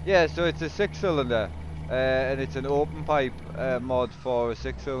 Yeah, so it's a 6-cylinder, and it's an open pipe mod for a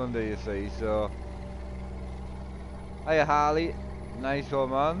 6-cylinder, you see, so. Hiya Harley, nice one,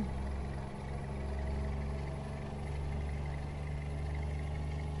 man.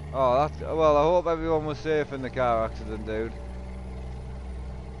 Oh, that's, well, I hope everyone was safe in the car accident, dude.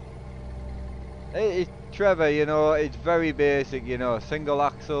 Trevor, you know, it's very basic, you know, single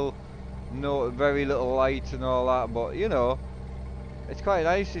axle, no, very little lights and all that, but, you know, it's quite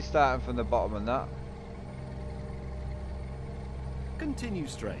nice he's starting from the bottom and that. Continue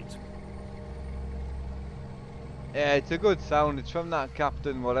straight. Yeah, it's a good sound. It's from that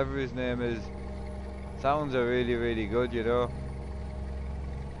captain, whatever his name is. Sounds are really, really good, you know.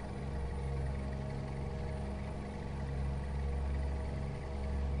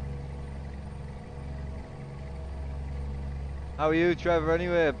 How are you, Trevor,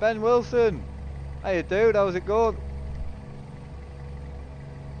 anyway? Ben Wilson! Hey, dude, how's it going?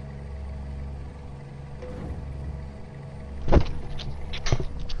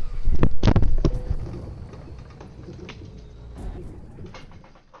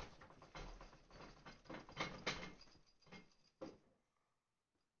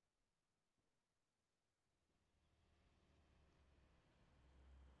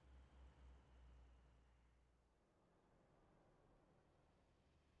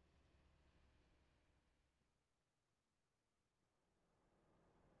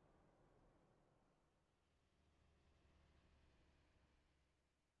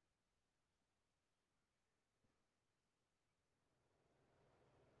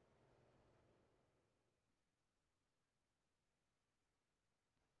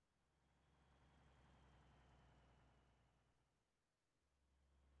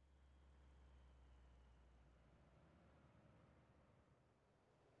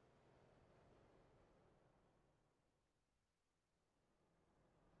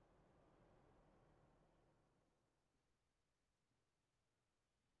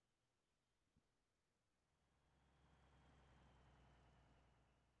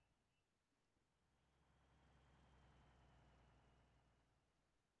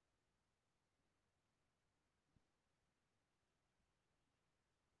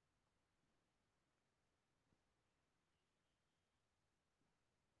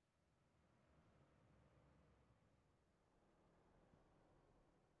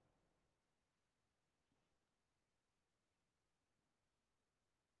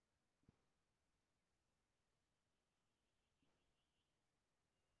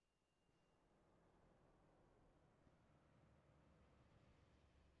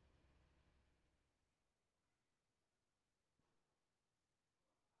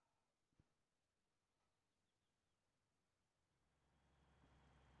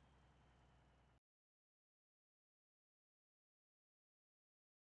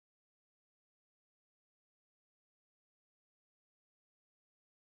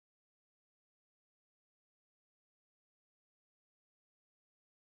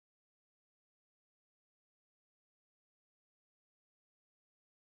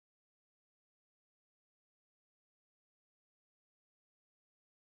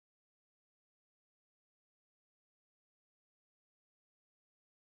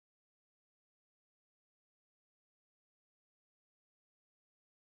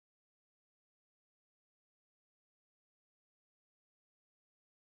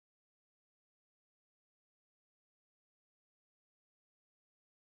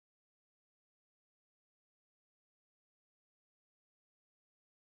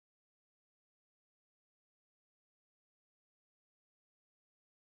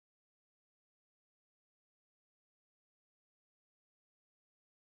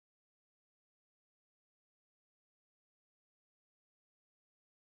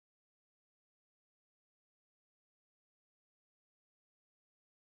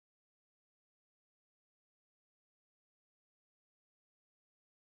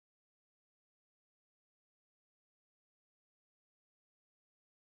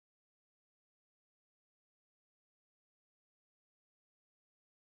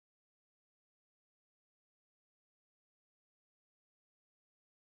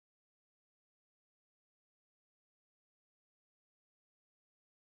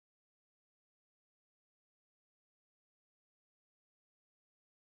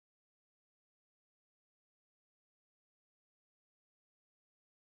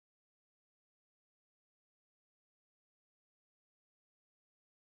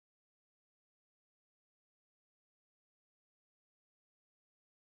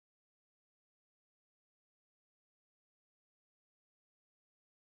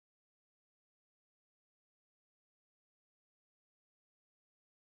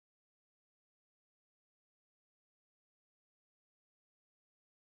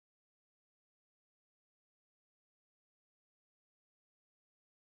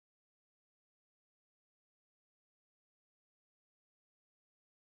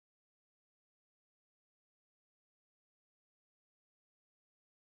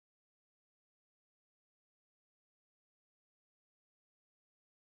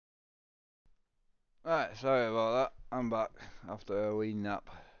 Right, sorry about that. I'm back after a wee nap.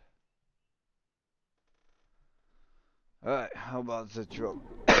 Right, how bad's the truck?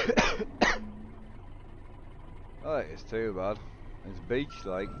 Alright, it's too bad. It's beach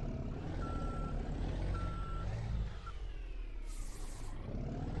like.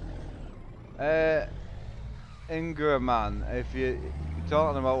 Ingra man, if you're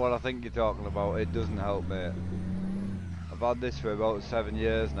talking about what I think you're talking about, it doesn't help, mate. I've had this for about 7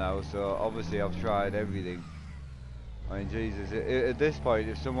 years now, so obviously I've tried everything. I mean, Jesus, at this point,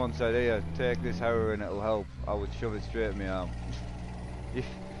 if someone said, here, take this heroin, it'll help, I would shove it straight in my arm.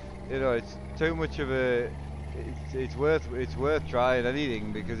 You know, it's too much of a... it's worth trying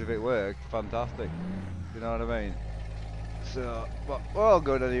anything, because if it worked, fantastic. You know what I mean? So, but we're all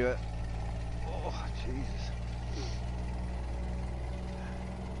good anyway. Oh, Jesus.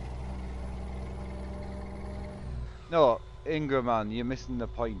 No, Ingram, man, you're missing the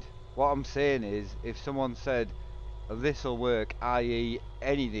point. What I'm saying is, if someone said, this'll work, i.e.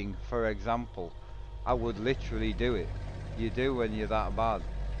 anything, for example, I would literally do it. You do when you're that bad.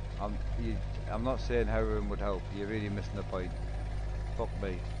 I'm, you, I'm not saying heroin would help, you're really missing the point. Fuck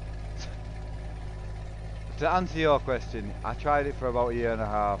me. To answer your question, I tried it for about a year and a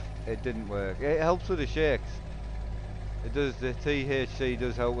half, it didn't work. It helps with the shakes. It does, the THC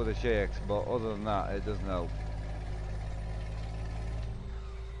does help with the shakes, but other than that, it doesn't help.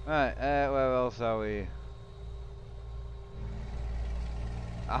 Right, where else are we?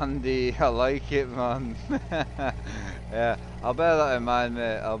 Andy, I like it, man. Yeah, I'll bear that in mind,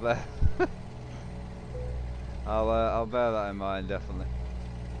 mate. I'll bear that in mind, definitely.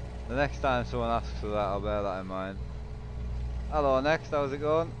 The next time someone asks for that, I'll bear that in mind. Hello, next. How's it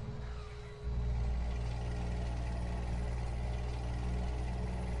going?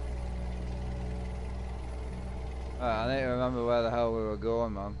 Right, I need to remember where the hell we were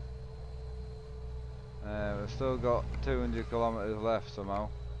going, man. We've still got 200 kilometers left somehow.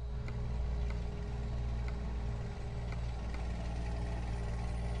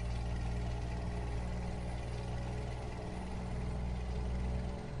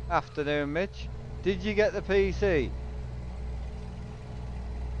 Afternoon, Mitch. Did you get the PC?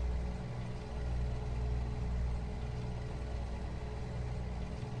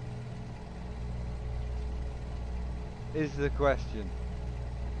 Is the question.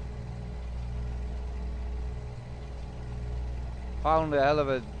 Found a hell of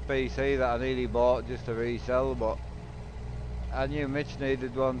a PC that I nearly bought just to resell, but I knew Mitch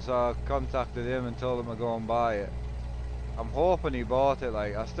needed one, so I contacted him and told him to go and buy it. I'm hoping he bought it,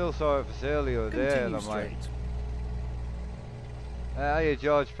 like, I still saw it for sale the other day, and I'm like... Are you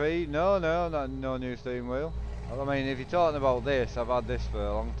George P? No, no new steering wheel. I mean, if you're talking about this, I've had this for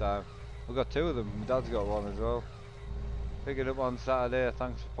a long time. I've got two of them, my dad's got one as well. Picked it up on Saturday,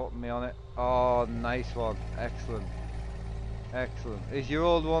 thanks for putting me on it. Oh, nice one, excellent. Excellent. Is your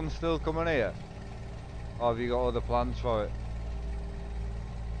old one still coming here? Or have you got other plans for it?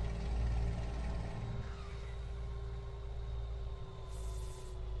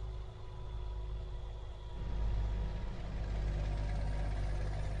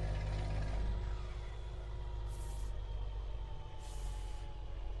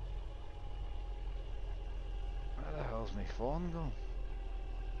 Where the hell's my phone gone?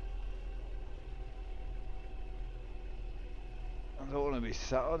 I don't want to be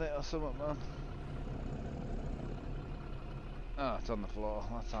sat on it or something, man. Ah, it's on the floor,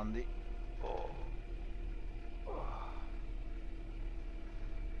 that's handy. Oh.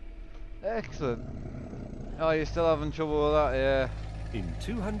 Excellent. Oh, you're still having trouble with that, yeah. In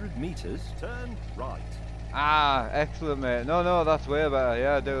 200 meters, turn right. Ah, excellent, mate. No, that's way better.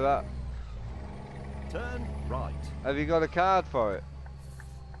 Yeah, do that. Turn right. Have you got a card for it?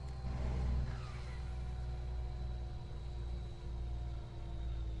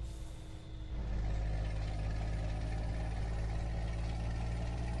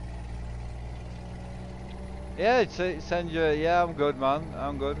 Yeah, send you. Yeah, I'm good, man.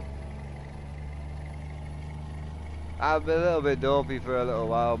 I'm good. I've been a little bit dopey for a little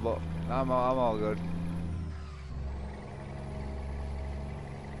while, but I'm all good.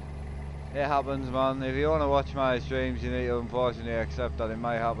 It happens, man. If you want to watch my streams, you need to unfortunately accept that it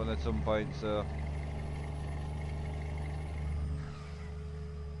might happen at some point, so...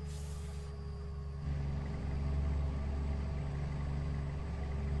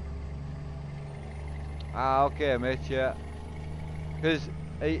 Ah, okay, Mitch, yeah. Because,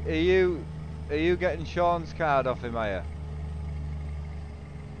 are you getting Sean's card off him, are you?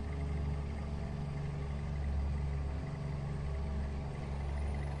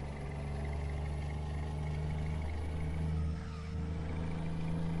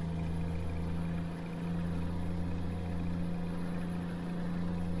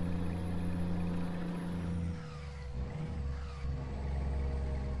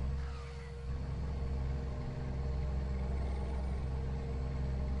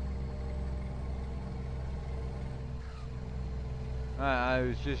 I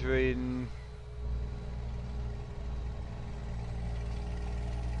was just reading.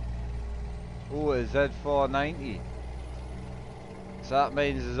 Oh, a Z490. So that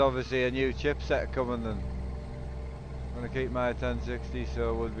means there's obviously a new chipset coming then. I'm gonna keep my 1060,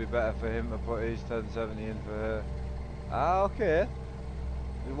 so it would be better for him to put his 1070 in for her. Ah, okay.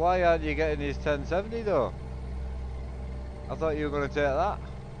 Why aren't you getting his 1070 though? I thought you were gonna take that.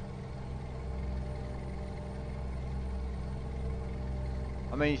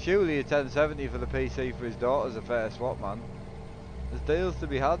 I mean, surely a 1070 for the PC for his daughter's a fair swap, man. There's deals to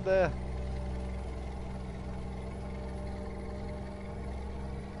be had there.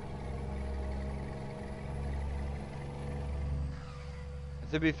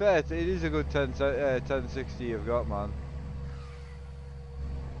 To be fair, it is a good 1060 you've got, man.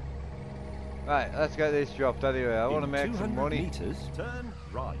 Right, let's get this dropped anyway. I want to make some money. 200 meters, turn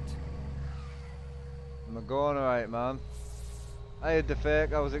right. Am I going alright, man? I had the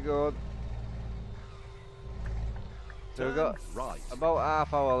fake, how's it going? So we've got right. about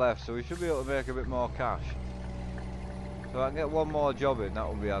half hour left, so we should be able to make a bit more cash. So I can get one more job in, that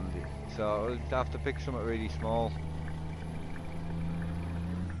would be handy. So I'll have to pick something really small.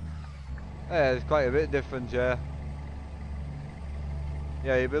 Yeah, there's quite a bit different, yeah.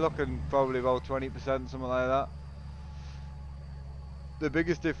 Yeah, you'd be looking probably about 20%, something like that. The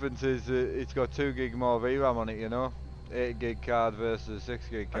biggest difference is it's got 2 gig more VRAM on it, you know. 8 gig card versus 6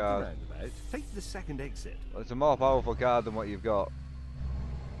 gig card. Take the second exit. Well, it's a more powerful card than what you've got.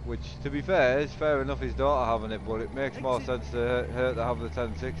 Which, to be fair, is fair enough his daughter having it, but it makes more sense to her to have the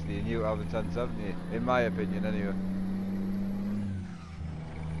 1060 and you to have the 1070, in my opinion anyway.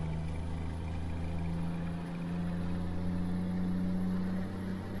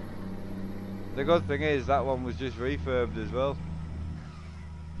 The good thing is that one was just refurbed as well.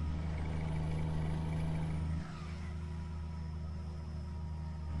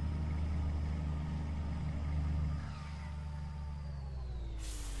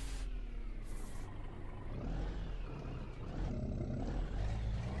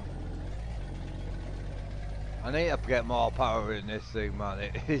 I need to get more power in this thing, man.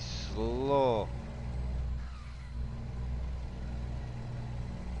 It is slow.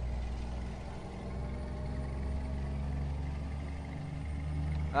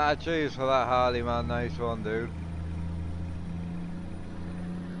 Ah, cheers for that, Harley, man. Nice one, dude.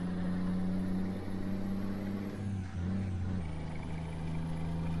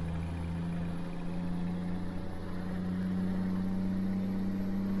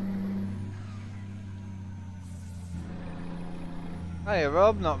 Hey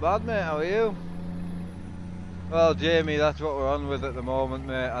Rob, not bad mate, how are you? Well Jamie, that's what we're on with at the moment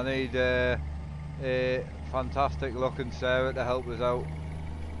mate. I need a fantastic looking Sarah to help us out.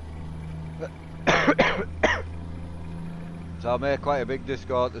 So I'll make quite a big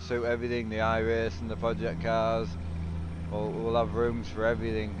Discord to suit everything, the iRace and the project cars. We'll have rooms for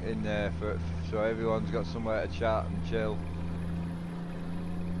everything in there, so everyone's got somewhere to chat and chill.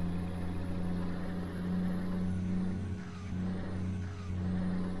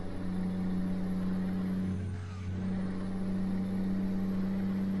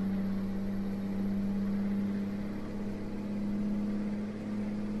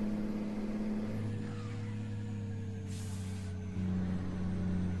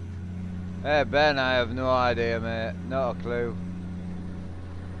 Hey Ben, I have no idea mate, not a clue.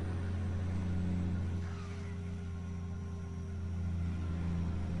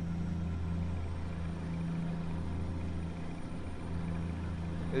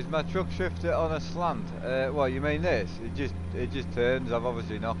 Is my truck shifter on a slant? What you mean this? It just turns, I've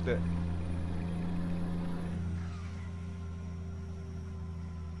obviously knocked it.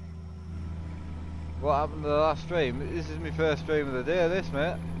 What happened to the last stream? This is my first stream of the day, this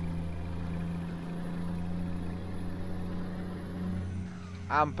mate.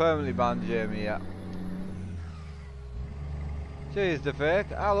 I'm permanently banned, Jamie, yeah. Cheers to fake.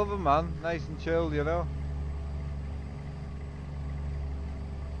 I love him, man. Nice and chilled, you know.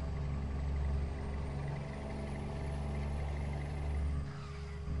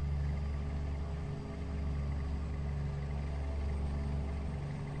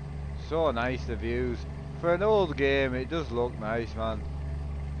 So nice, the views. For an old game, it does look nice, man.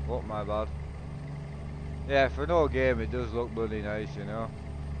 Oh, my bad. Yeah, for an old game, it does look bloody nice, you know.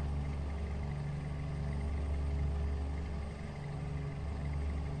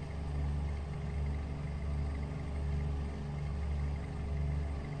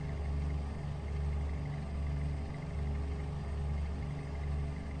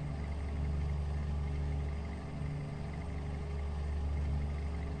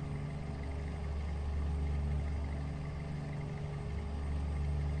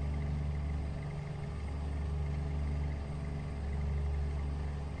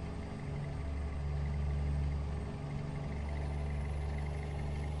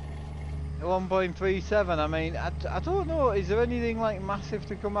 1.37. I mean, I don't know. Is there anything like massive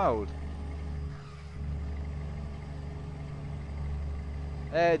to come out?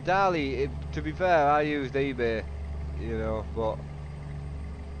 Dali, to be fair, I used eBay, you know, but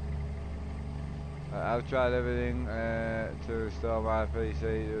I've tried everything to restore my PC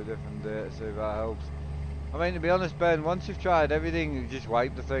to a different date, see if that helps. I mean, to be honest, Ben, once you've tried everything, you just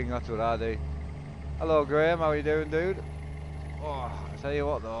wipe the thing. That's what I do. Hello, Graham. How you doing, dude? Oh, I tell you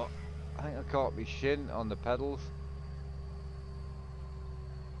what, though, I think I caught my shin on the pedals.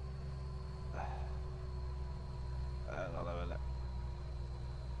 Hang on a minute.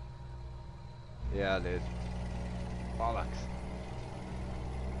 Yeah, I did. Bollocks.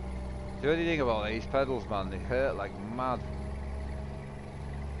 The only thing about these pedals, man, they hurt like mad.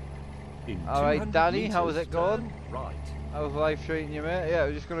 Alright, Danny, how's it going? Right. How's life treating you, mate? Yeah,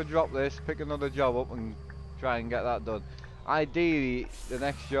 we're just going to drop this, pick another job up and try and get that done. Ideally, the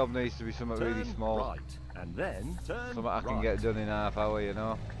next job needs to be something really small. Right. And then turn something I can get done in half hour, you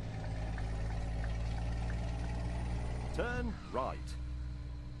know? Turn right.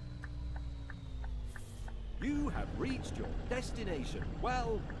 You have reached your destination.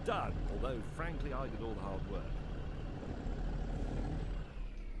 Well done. Although, frankly, I did all the hard work.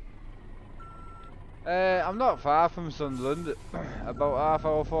 I'm not far from Sunderland. About half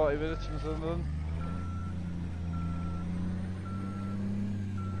hour, 40 minutes from Sunderland.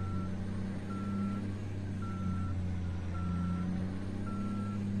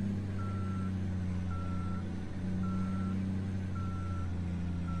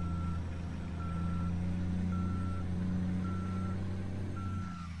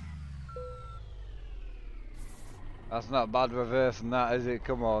 That's not bad reversing that, is it?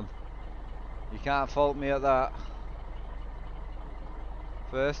 Come on. You can't fault me at that.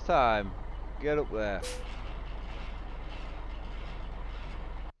 First time. Get up there.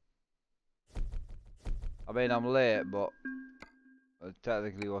 I mean, I'm late, but it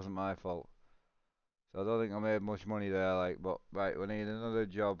technically wasn't my fault. So I don't think I made much money there, like, but right, we need another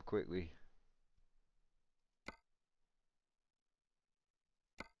job quickly.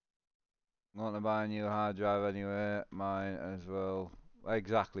 I'm going to buy a new hard drive anyway, mine as well.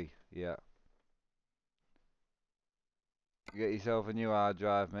 Exactly, yeah. Get yourself a new hard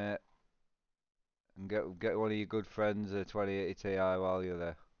drive, mate. And get one of your good friends a 2080 Ti while you're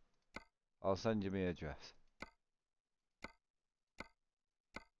there. I'll send you my address.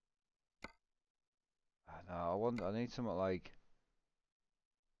 No, I need something like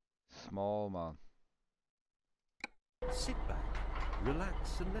small, man. Sit back,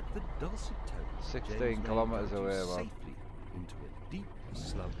 relax, and let the dulcet tones 16 kilometers away, man. Safely into a deep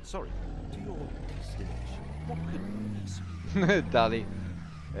slump. Sorry, to your destination. What could possibly? Daddy.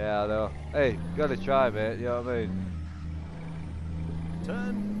 Yeah, I know. Hey, gotta try, mate. You know what I mean?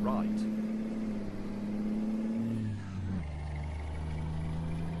 Turn right.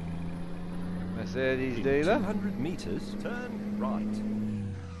 Mercedes In dealer. 200 meters, turn right.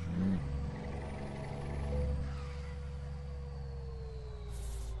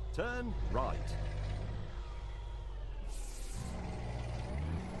 Turn right.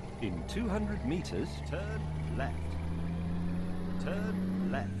 In 200 meters, turn left. Turn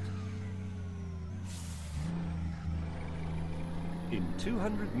left. In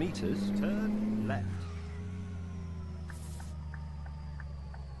 200 meters, turn left.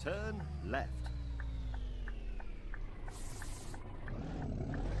 Turn left.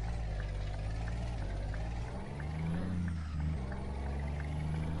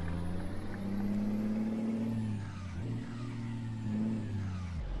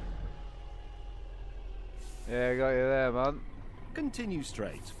 Yeah, I got you there, man. Continue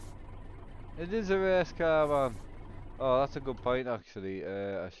straight. It is a race car, man. Oh, that's a good point, actually.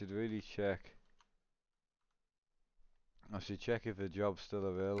 I should really check. I should check if the job's still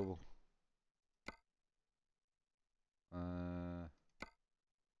available.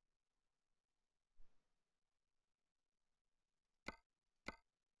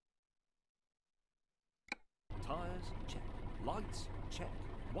 Tires, check. Lights, check.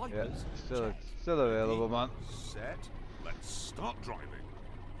 Yeah, Wipers, check. still available, man. Set. Let's start driving.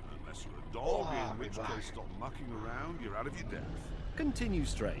 Unless you're a dog, Oh, in which my back. case stop mucking around, you're out of your depth. Continue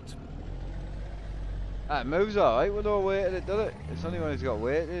straight. It moves alright with no weight in it, does it? It's only when it's got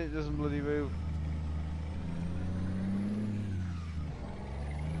weight in it, it doesn't bloody move.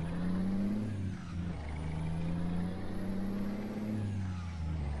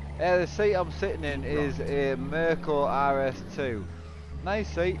 The seat I'm sitting in is a Merco RS2. Nice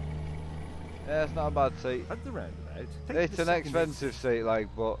seat. Yeah, it's not a bad seat. At the roundabout, take It's the an second expensive seat, like,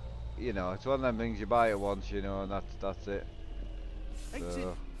 but you know, it's one of them things you buy it once, you know, and that's it. exit.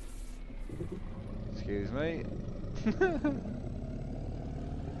 So, Excuse me.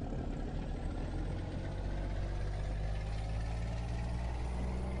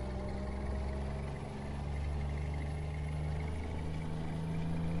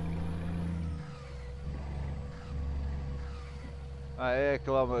 Right, 8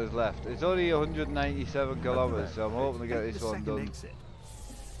 kilometres left. It's only 197 kilometres, so I'm hoping to get this one done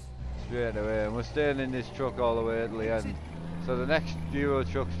straight away. And we're staying in this truck all the way to the end. So the next Euro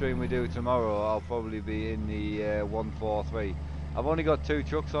truck stream we do tomorrow, I'll probably be in the 143. I've only got 2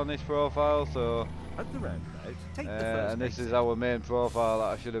 trucks on this profile, so at the roundabout, take the first and this exit. is our main profile that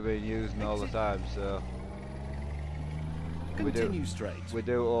I should have been using all the time. So Continue straight. we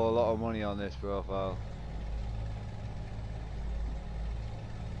do owe a lot of money on this profile.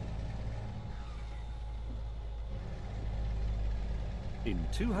 In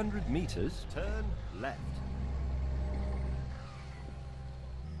 200 meters, turn left.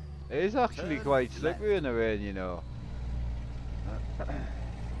 It is actually Turn quite slippery left. in the rain, you know.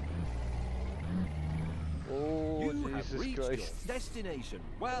 Oh, You have Jesus reached Christ. your destination.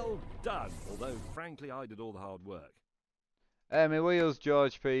 Well done. Although, frankly, I did all the hard work. My wheels,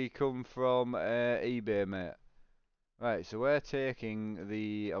 George P, come from eBay, mate. Right, so we're taking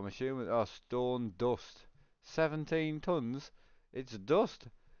the, I'm assuming, stone dust. 17 tons? It's dust.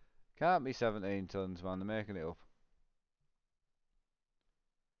 Can't be 17 tons, man. They're making it up.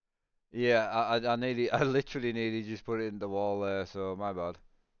 Yeah, I nearly, I literally nearly just put it in the wall there, so my bad.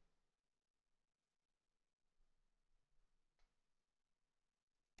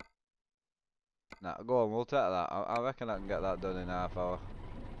 Nah, go on, we'll take that. I reckon I can get that done in half hour.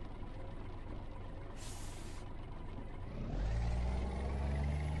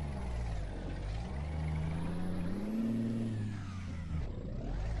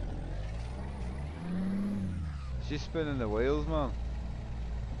 She's spinning the wheels, man.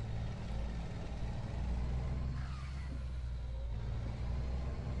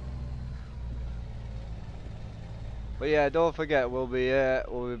 But yeah, don't forget we'll be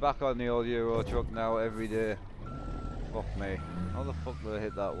back on the old Euro truck now every day. Fuck me. How the fuck did I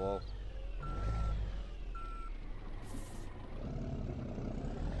hit that wall?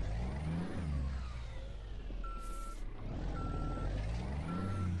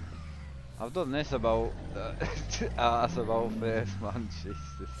 I've done this about that's about face, man.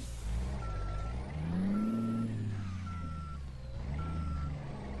 Jesus.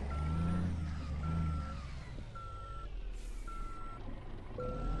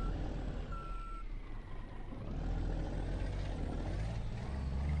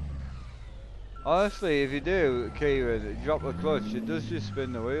 Honestly, if you do, Kieran, drop the clutch, it does just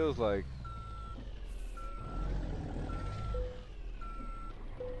spin the wheels like.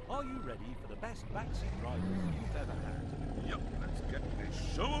 Are you ready for the best backseat drivers you've ever had? Yep, let's get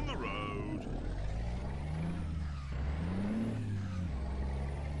this show on the road.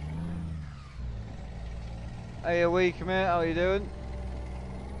 Hey, a week, mate, how you doing?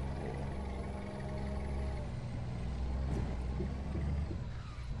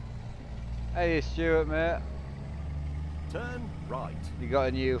 Hey, Stuart, mate. Turn right. You got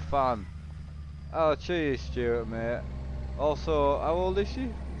a new fan. Oh, cheers, Stuart, mate. Also, how old is she?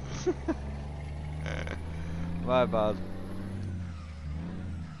 My bad.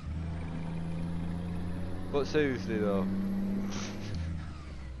 But seriously though.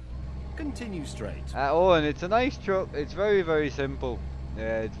 Continue straight. Oh, and it's a nice truck. It's very, very simple.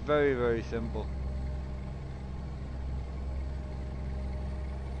 Yeah, it's very, very simple.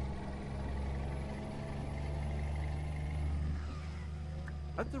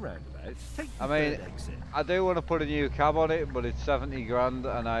 At the roundabout, take the I mean, third exit. I do want to put a new cab on it, but it's 70 grand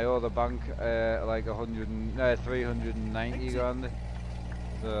and I owe the bank like 390 Exit. grand.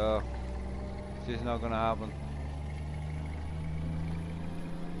 So, it's just not going to happen.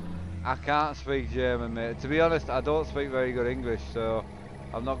 I can't speak German, mate. To be honest, I don't speak very good English, so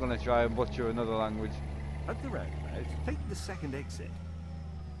I'm not going to try and butcher another language. At the roundabout, take the second exit.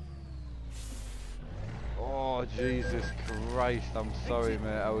 Oh, Jesus Christ, I'm sorry,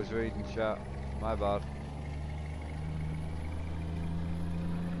 mate. I was reading chat. My bad.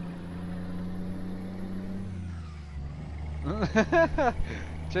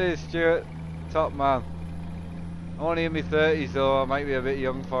 Cheers, Stuart. Top man. I'm only in my 30s, though. I might be a bit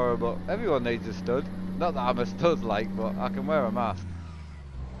young for her, but everyone needs a stud. Not that I'm a stud, like, but I can wear a mask.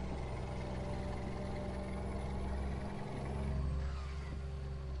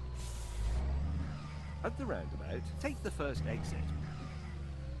 At the roundabout, take the first exit.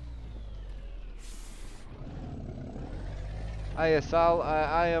 Hiya, Sal.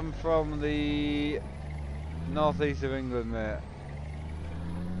 I am from the northeast of England, mate.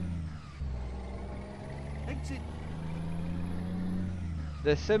 suits it.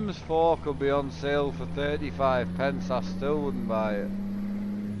 The Sims 4 could be on sale for 35 pence, I still wouldn't buy it.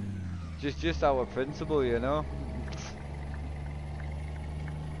 Just out of principle, you know.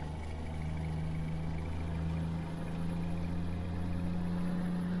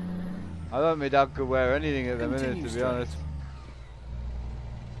 I don't think my dad could wear anything at the minute, to be honest.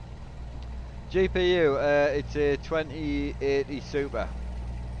 GPU, it's a 2080 Super.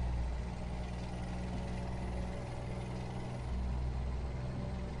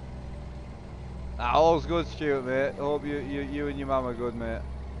 Ah, all's good, Stuart, mate. Hope you and your mum are good, mate.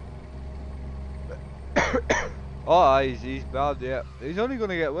 Oh, he's bad, yeah. He's only going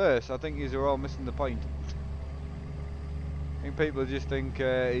to get worse. I think he's all missing the point. I think people just think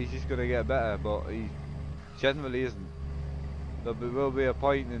he's just going to get better, but he generally isn't. There will be a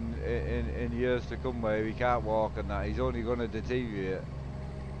point in years to come where he can't walk and that. He's only going to deteriorate.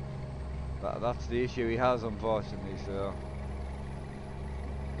 That's the issue he has, unfortunately, so.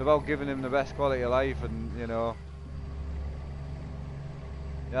 It's about giving him the best quality of life, and, you know.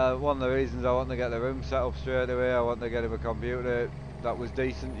 Yeah, one of the reasons I want to get the room set up straight away, I want to get him a computer that was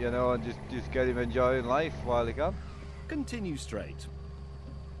decent, you know, and just get him enjoying life while he can. Continue straight.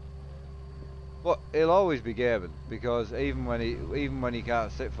 But he'll always be gaming, because even when he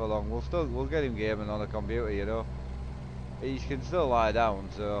can't sit for long, we'll get him gaming on a computer, you know. He can still lie down,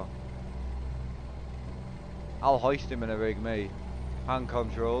 so I'll hoist him in a rig, me. Hand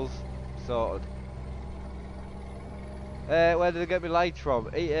controls sorted. Where did I get my lights from?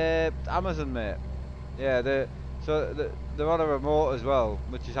 Amazon, mate. Yeah, they're on a remote as well,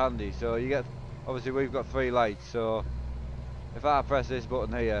 which is handy. So you get, obviously we've got 3 lights. So if I press this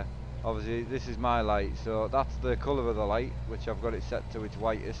button here, obviously this is my light. So that's the colour of the light, which I've got it set to its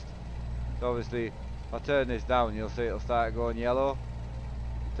whitest. So obviously, if I turn this down, you'll see it'll start going yellow.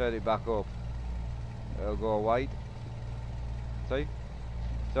 Turn it back up, it'll go white. See?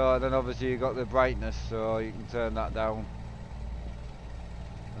 So then obviously you've got the brightness, so you can turn that down.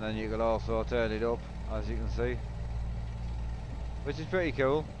 And then you can also turn it up, as you can see. Which is pretty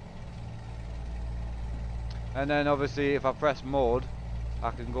cool. And then obviously if I press mode,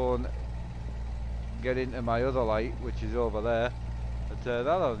 I can go and get into my other light, which is over there, and turn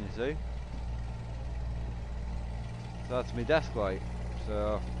that on, you see. So that's my desk light.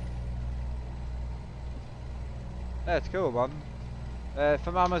 So yeah, it's cool, man.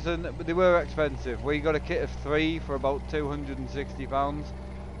 From Amazon, they were expensive. We got a kit of 3 for about £260.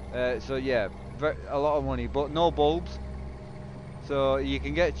 So yeah, a lot of money, but no bulbs. So you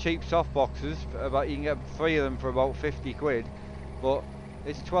can get cheap soft boxes, you can get 3 of them for about 50 quid, but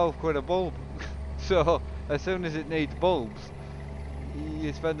it's 12 quid a bulb. So as soon as it needs bulbs,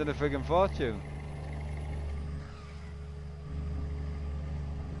 you're spending a friggin' fortune.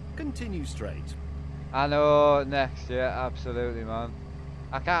 Continue straight. I know, next, yeah, absolutely, man.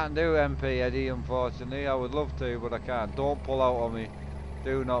 I can't do MP Eddie, unfortunately. I would love to, but I can't. Don't pull out on me.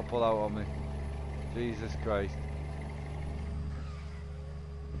 Do not pull out on me. Jesus Christ.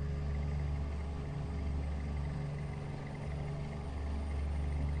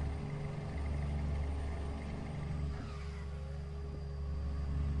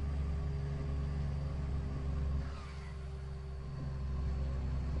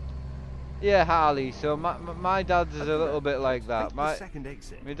 Yeah, Harley. So my dad's is a little bit like that. My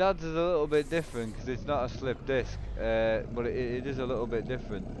dad's is a little bit different because it's not a slip disc, but it is a little bit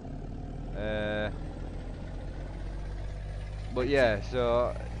different. But yeah,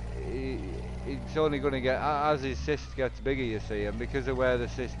 so it's only going to get, as his cyst gets bigger, you see, and because of where the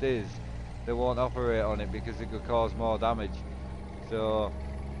cyst is, they won't operate on it because it could cause more damage. So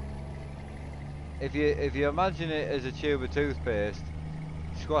if you imagine it as a tube of toothpaste,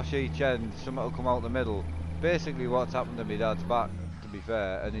 squash each end, something will come out the middle. Basically what's happened to my dad's back, to be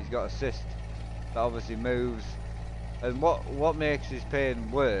fair, and he's got a cyst that obviously moves, and what makes his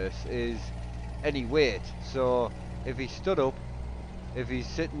pain worse is any weight. So if he stood up, if he's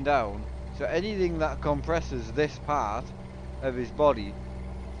sitting down, so anything that compresses this part of his body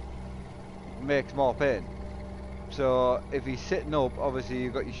makes more pain. So if he's sitting up, obviously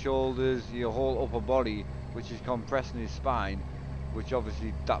you've got your shoulders, your whole upper body, which is compressing his spine, which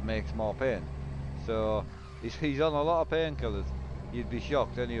obviously that makes more pain. So he's on a lot of painkillers. You'd be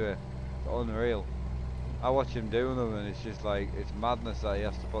shocked anyway. It's unreal. I watch him doing them and it's just like, it's madness that he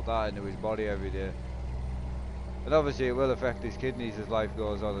has to put that into his body every day. And obviously it will affect his kidneys as life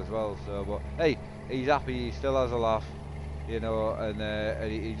goes on as well. So, but hey, he's happy, he still has a laugh, you know, and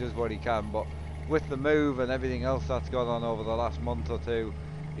he does what he can. But with the move and everything else that's gone on over the last month or two,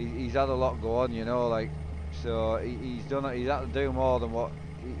 he's had a lot go on, you know, like, so he's had to do more than what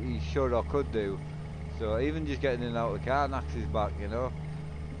he should or could do. So even just getting in and out of the car knacks his back, you know.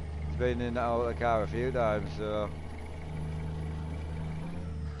 He's been in and out of the car a few times, so.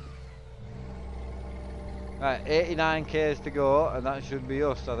 Right, 89 k's to go, and that should be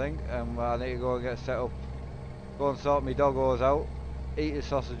us, I think. And I need to go and get set up. Go and sort my doggos out, eat a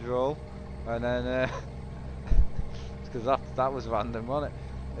sausage roll, and then because that was random, wasn't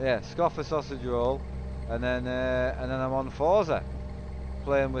it? Yeah, scoff a sausage roll, and then I'm on Forza,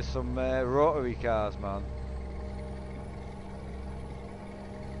 playing with some rotary cars, man.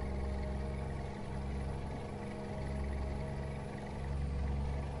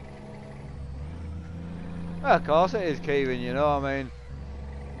 Well, of course it is, Kieran, you know, I mean,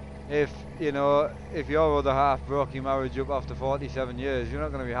 if, you know, if your other half broke your marriage up after 47 years, you're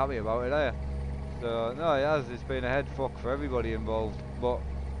not going to be happy about it, are you? So, no, it has, it's been a head fuck for everybody involved, but,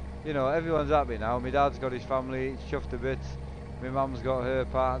 you know, everyone's happy now. My dad's got his family, he's chuffed to bits, my mum's got her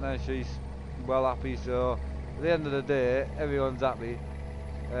partner, she's well happy, so, at the end of the day, everyone's happy.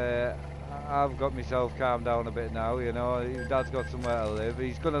 I've got myself calmed down a bit now, you know, his dad's got somewhere to live,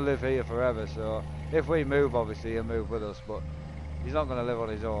 he's going to live here forever, so, if we move, obviously, he'll move with us, but he's not going to live on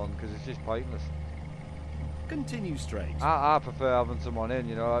his own, because it's just pointless. Continue straight. I prefer having someone in,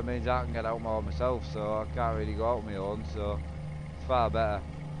 you know, it means I can get out more myself, so I can't really go out on my own, so it's far better.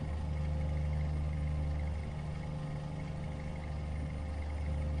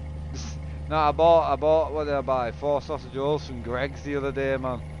 No, I bought, what did I buy? 4 sausage rolls from Greg's the other day,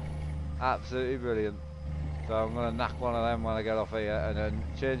 man. Absolutely brilliant. So I'm gonna knock one of them when I get off here, and then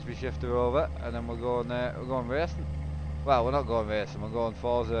change my shifter over, and then we're going racing. Well, we're not going racing, we're going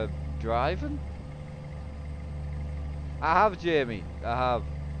Forza driving. I have, Jamie, I have.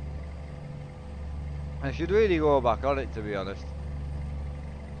 I should really go back on it, to be honest.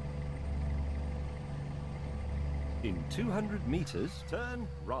 In 200 meters, turn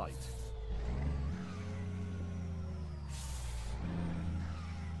right.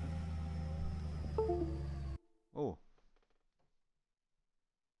 Oh.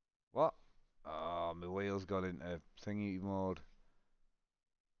 What? Oh, my wheel's got into thingy mode.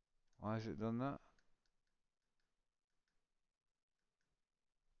 Why has it done that?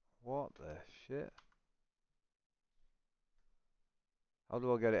 What the shit? How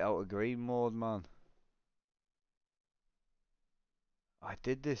do I get it out of green mode, man? I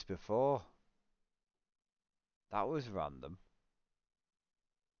did this before. That was random.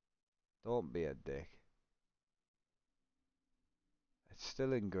 Don't be a dick. It's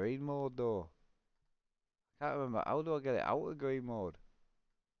still in green mode though. I can't remember. How do I get it out of green mode?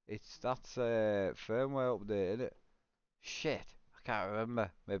 That's a firmware update, isn't it? Shit. I can't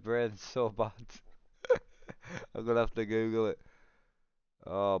remember. My brain's so bad. I'm gonna have to Google it.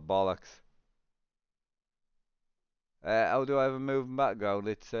 Oh, bollocks. How do I have a moving background?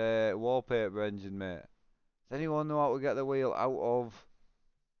 It's wallpaper engine, mate. Does anyone know how to get the wheel out of...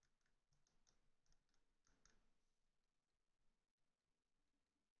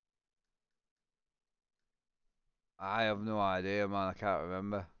 I have no idea, man. I can't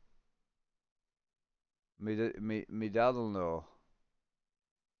remember. Me dad'll know.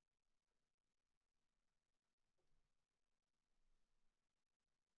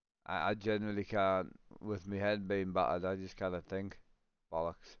 I generally can't, with my head being battered, I just kind of think.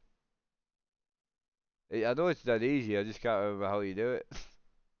 Bollocks. I know it's dead easy, I just can't remember how you do it.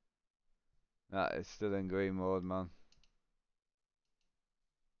 Nah, it's still in green mode, man.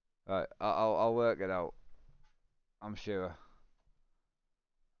 Right, I'll work it out. I'm sure.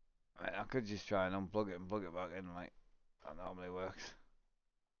 Right, I could just try and unplug it and plug it back in, like that normally works.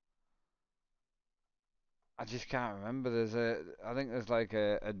 I just can't remember. I think there's like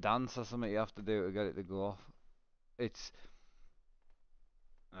a dance or something you have to do to get it to go off. It's,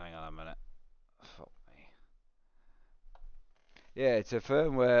 hang on a minute. Fuck me. Yeah, it's a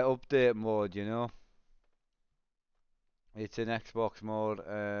firmware update mode, you know. It's in Xbox mode.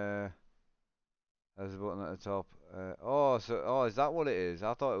 There's a button at the top. Oh, is that what it is?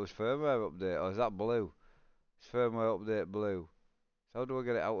 I thought it was firmware update. Or is that blue? It's firmware update blue. So how do I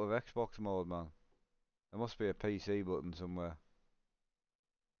get it out of Xbox mode, man? There must be a PC button somewhere.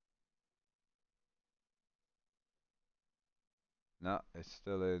 Nah, it's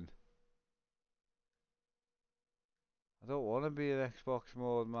still in. I don't want to be in Xbox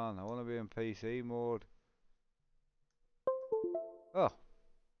mode, man. I want to be in PC mode. Oh,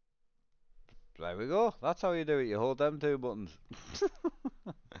 there we go. That's how you do it. You hold them 2 buttons.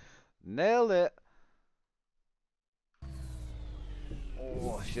 Nailed it.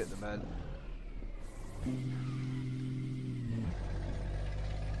 Oh, shit the bed.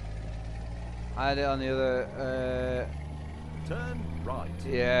 I had it on the other, Turn right.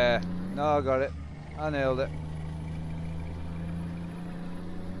 yeah. No, I got it. I nailed it.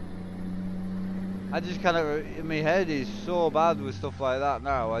 I just kind of, my head is so bad with stuff like that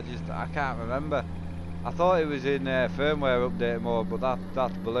now. I can't remember. I thought it was in firmware update mode, but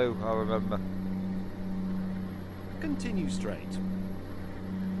that's blue. I remember. Continue straight.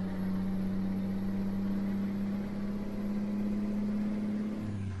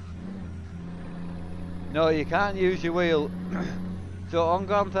 No, you can't use your wheel. So on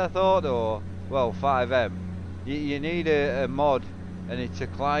Grand Theft Auto, well 5M, you need a mod, and it's a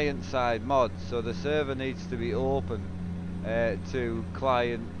client-side mod. So the server needs to be open to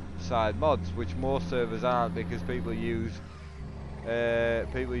client-side mods, which most servers aren't because people use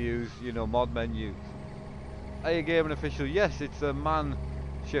you know, mod menus. Are you gaming official? Yes, it's the man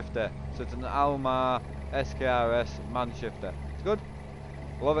shifter. So it's an Alma SKRS man shifter. It's good.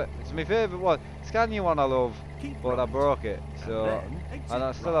 Love it. It's my favourite one. Scania one I love, but I broke it. So, and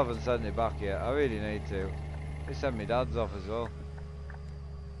I still haven't sent it back yet. I really need to. They sent me dad's off as well.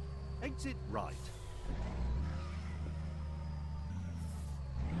 Exit right.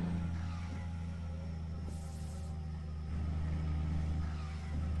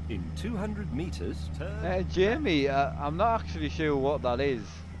 In 200 meters, turn. Jamie, I'm not actually sure what that is,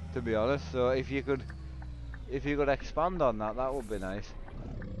 to be honest. So if you could expand on that, that would be nice.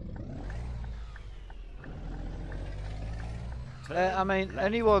 I mean,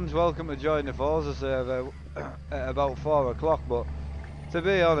 anyone's welcome to join the Forza server at about 4 o'clock, but to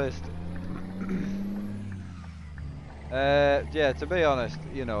be honest, yeah, to be honest,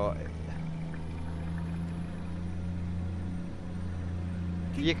 you know,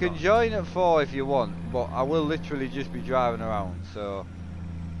 you can join at 4 if you want, but I will literally just be driving around, so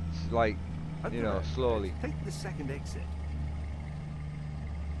it's like, you know, slowly. Take the second exit.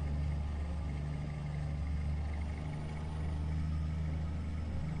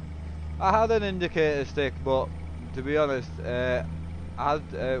 I had an indicator stick, but to be honest, I had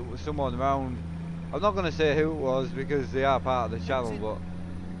someone round. I'm not going to say who it was because they are part of the channel, but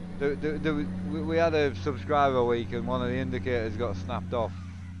we had a subscriber week and one of the indicators got snapped off.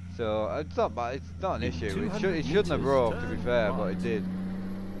 So it's not bad. It's not an issue. It shouldn't have broke, to be fair, but it did.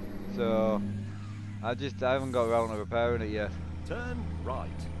 So I haven't got around to repairing it yet. Turn right.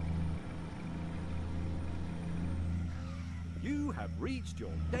 You have reached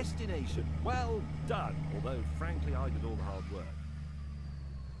your destination. Well done. Although, frankly, I did all the hard work.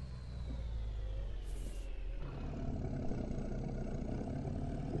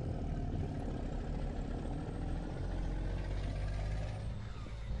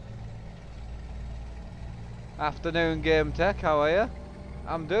 Afternoon Game Tech, how are you?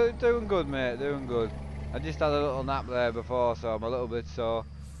 I'm doing good, mate, doing good. I just had a little nap there before, so I'm a little bit sore.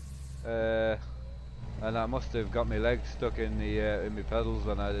 And I must have got my legs stuck in my pedals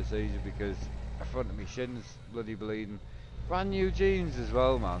when I had a seizure because the front of my shin's bloody bleeding. Brand new jeans as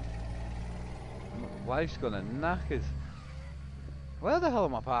well, man. My wife's gonna knack us. Where the hell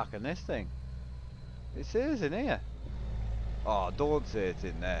am I parking this thing? It says in here. Oh, don't say it's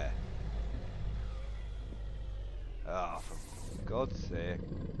in there. Oh, for God's sake.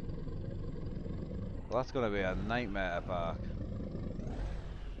 Well, that's gonna be a nightmare to park.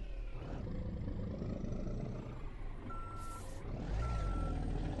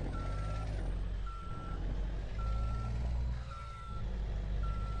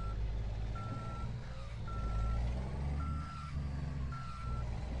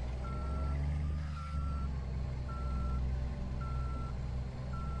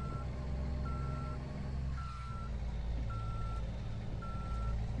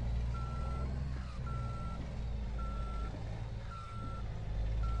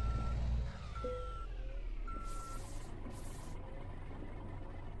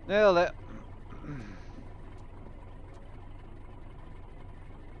 Nailed it.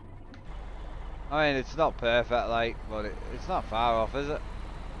 I mean, it's not perfect, like, but it's not far off, is it? It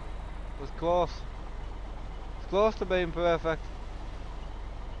was close. It's close to being perfect.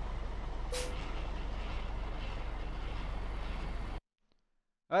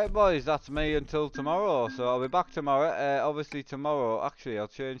 Right, boys, that's me until tomorrow. So I'll be back tomorrow. Obviously, tomorrow, actually, I'll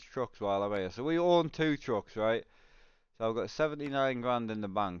change trucks while I'm here. So we own 2 trucks, right? So I've got 79 grand in the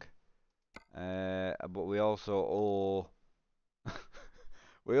bank. But we also owe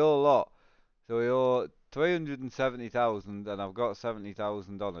we owe a lot. So we owe 370,000 and I've got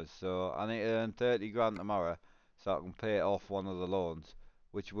 $70,000. So I need to earn 30 grand tomorrow so I can pay off one of the loans,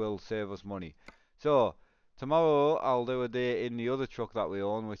 which will save us money. So tomorrow I'll do a day in the other truck that we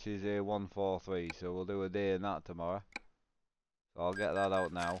own, which is a 143. So we'll do a day in that tomorrow. So I'll get that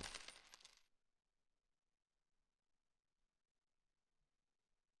out now.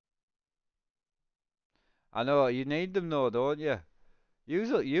 I know, you need them though, don't you?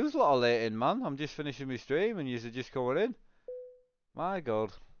 Use lot of late in, man. I'm just finishing my stream and you're just coming in. My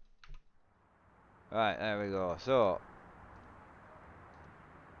God. Right, there we go. So,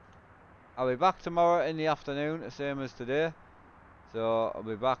 I'll be back tomorrow in the afternoon, the same as today. So, I'll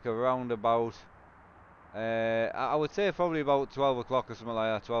be back around about, I would say probably about 12 o'clock or something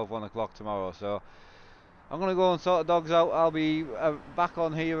like that, 12, 1 o'clock tomorrow. So, I'm going to go and sort the dogs out. I'll be back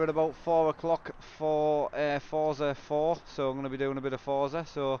on here at about 4 o'clock for Forza 4. So, I'm going to be doing a bit of Forza.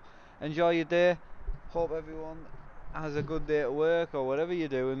 So, enjoy your day. Hope everyone has a good day at work or whatever you're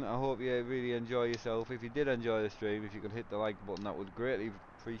doing. I hope you really enjoy yourself. If you did enjoy the stream, if you could hit the like button, that would greatly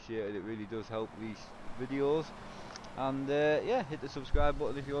appreciate it. It really does help these videos. And yeah, hit the subscribe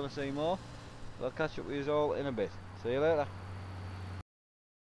button if you want to see more. I'll catch up with you all in a bit. See you later.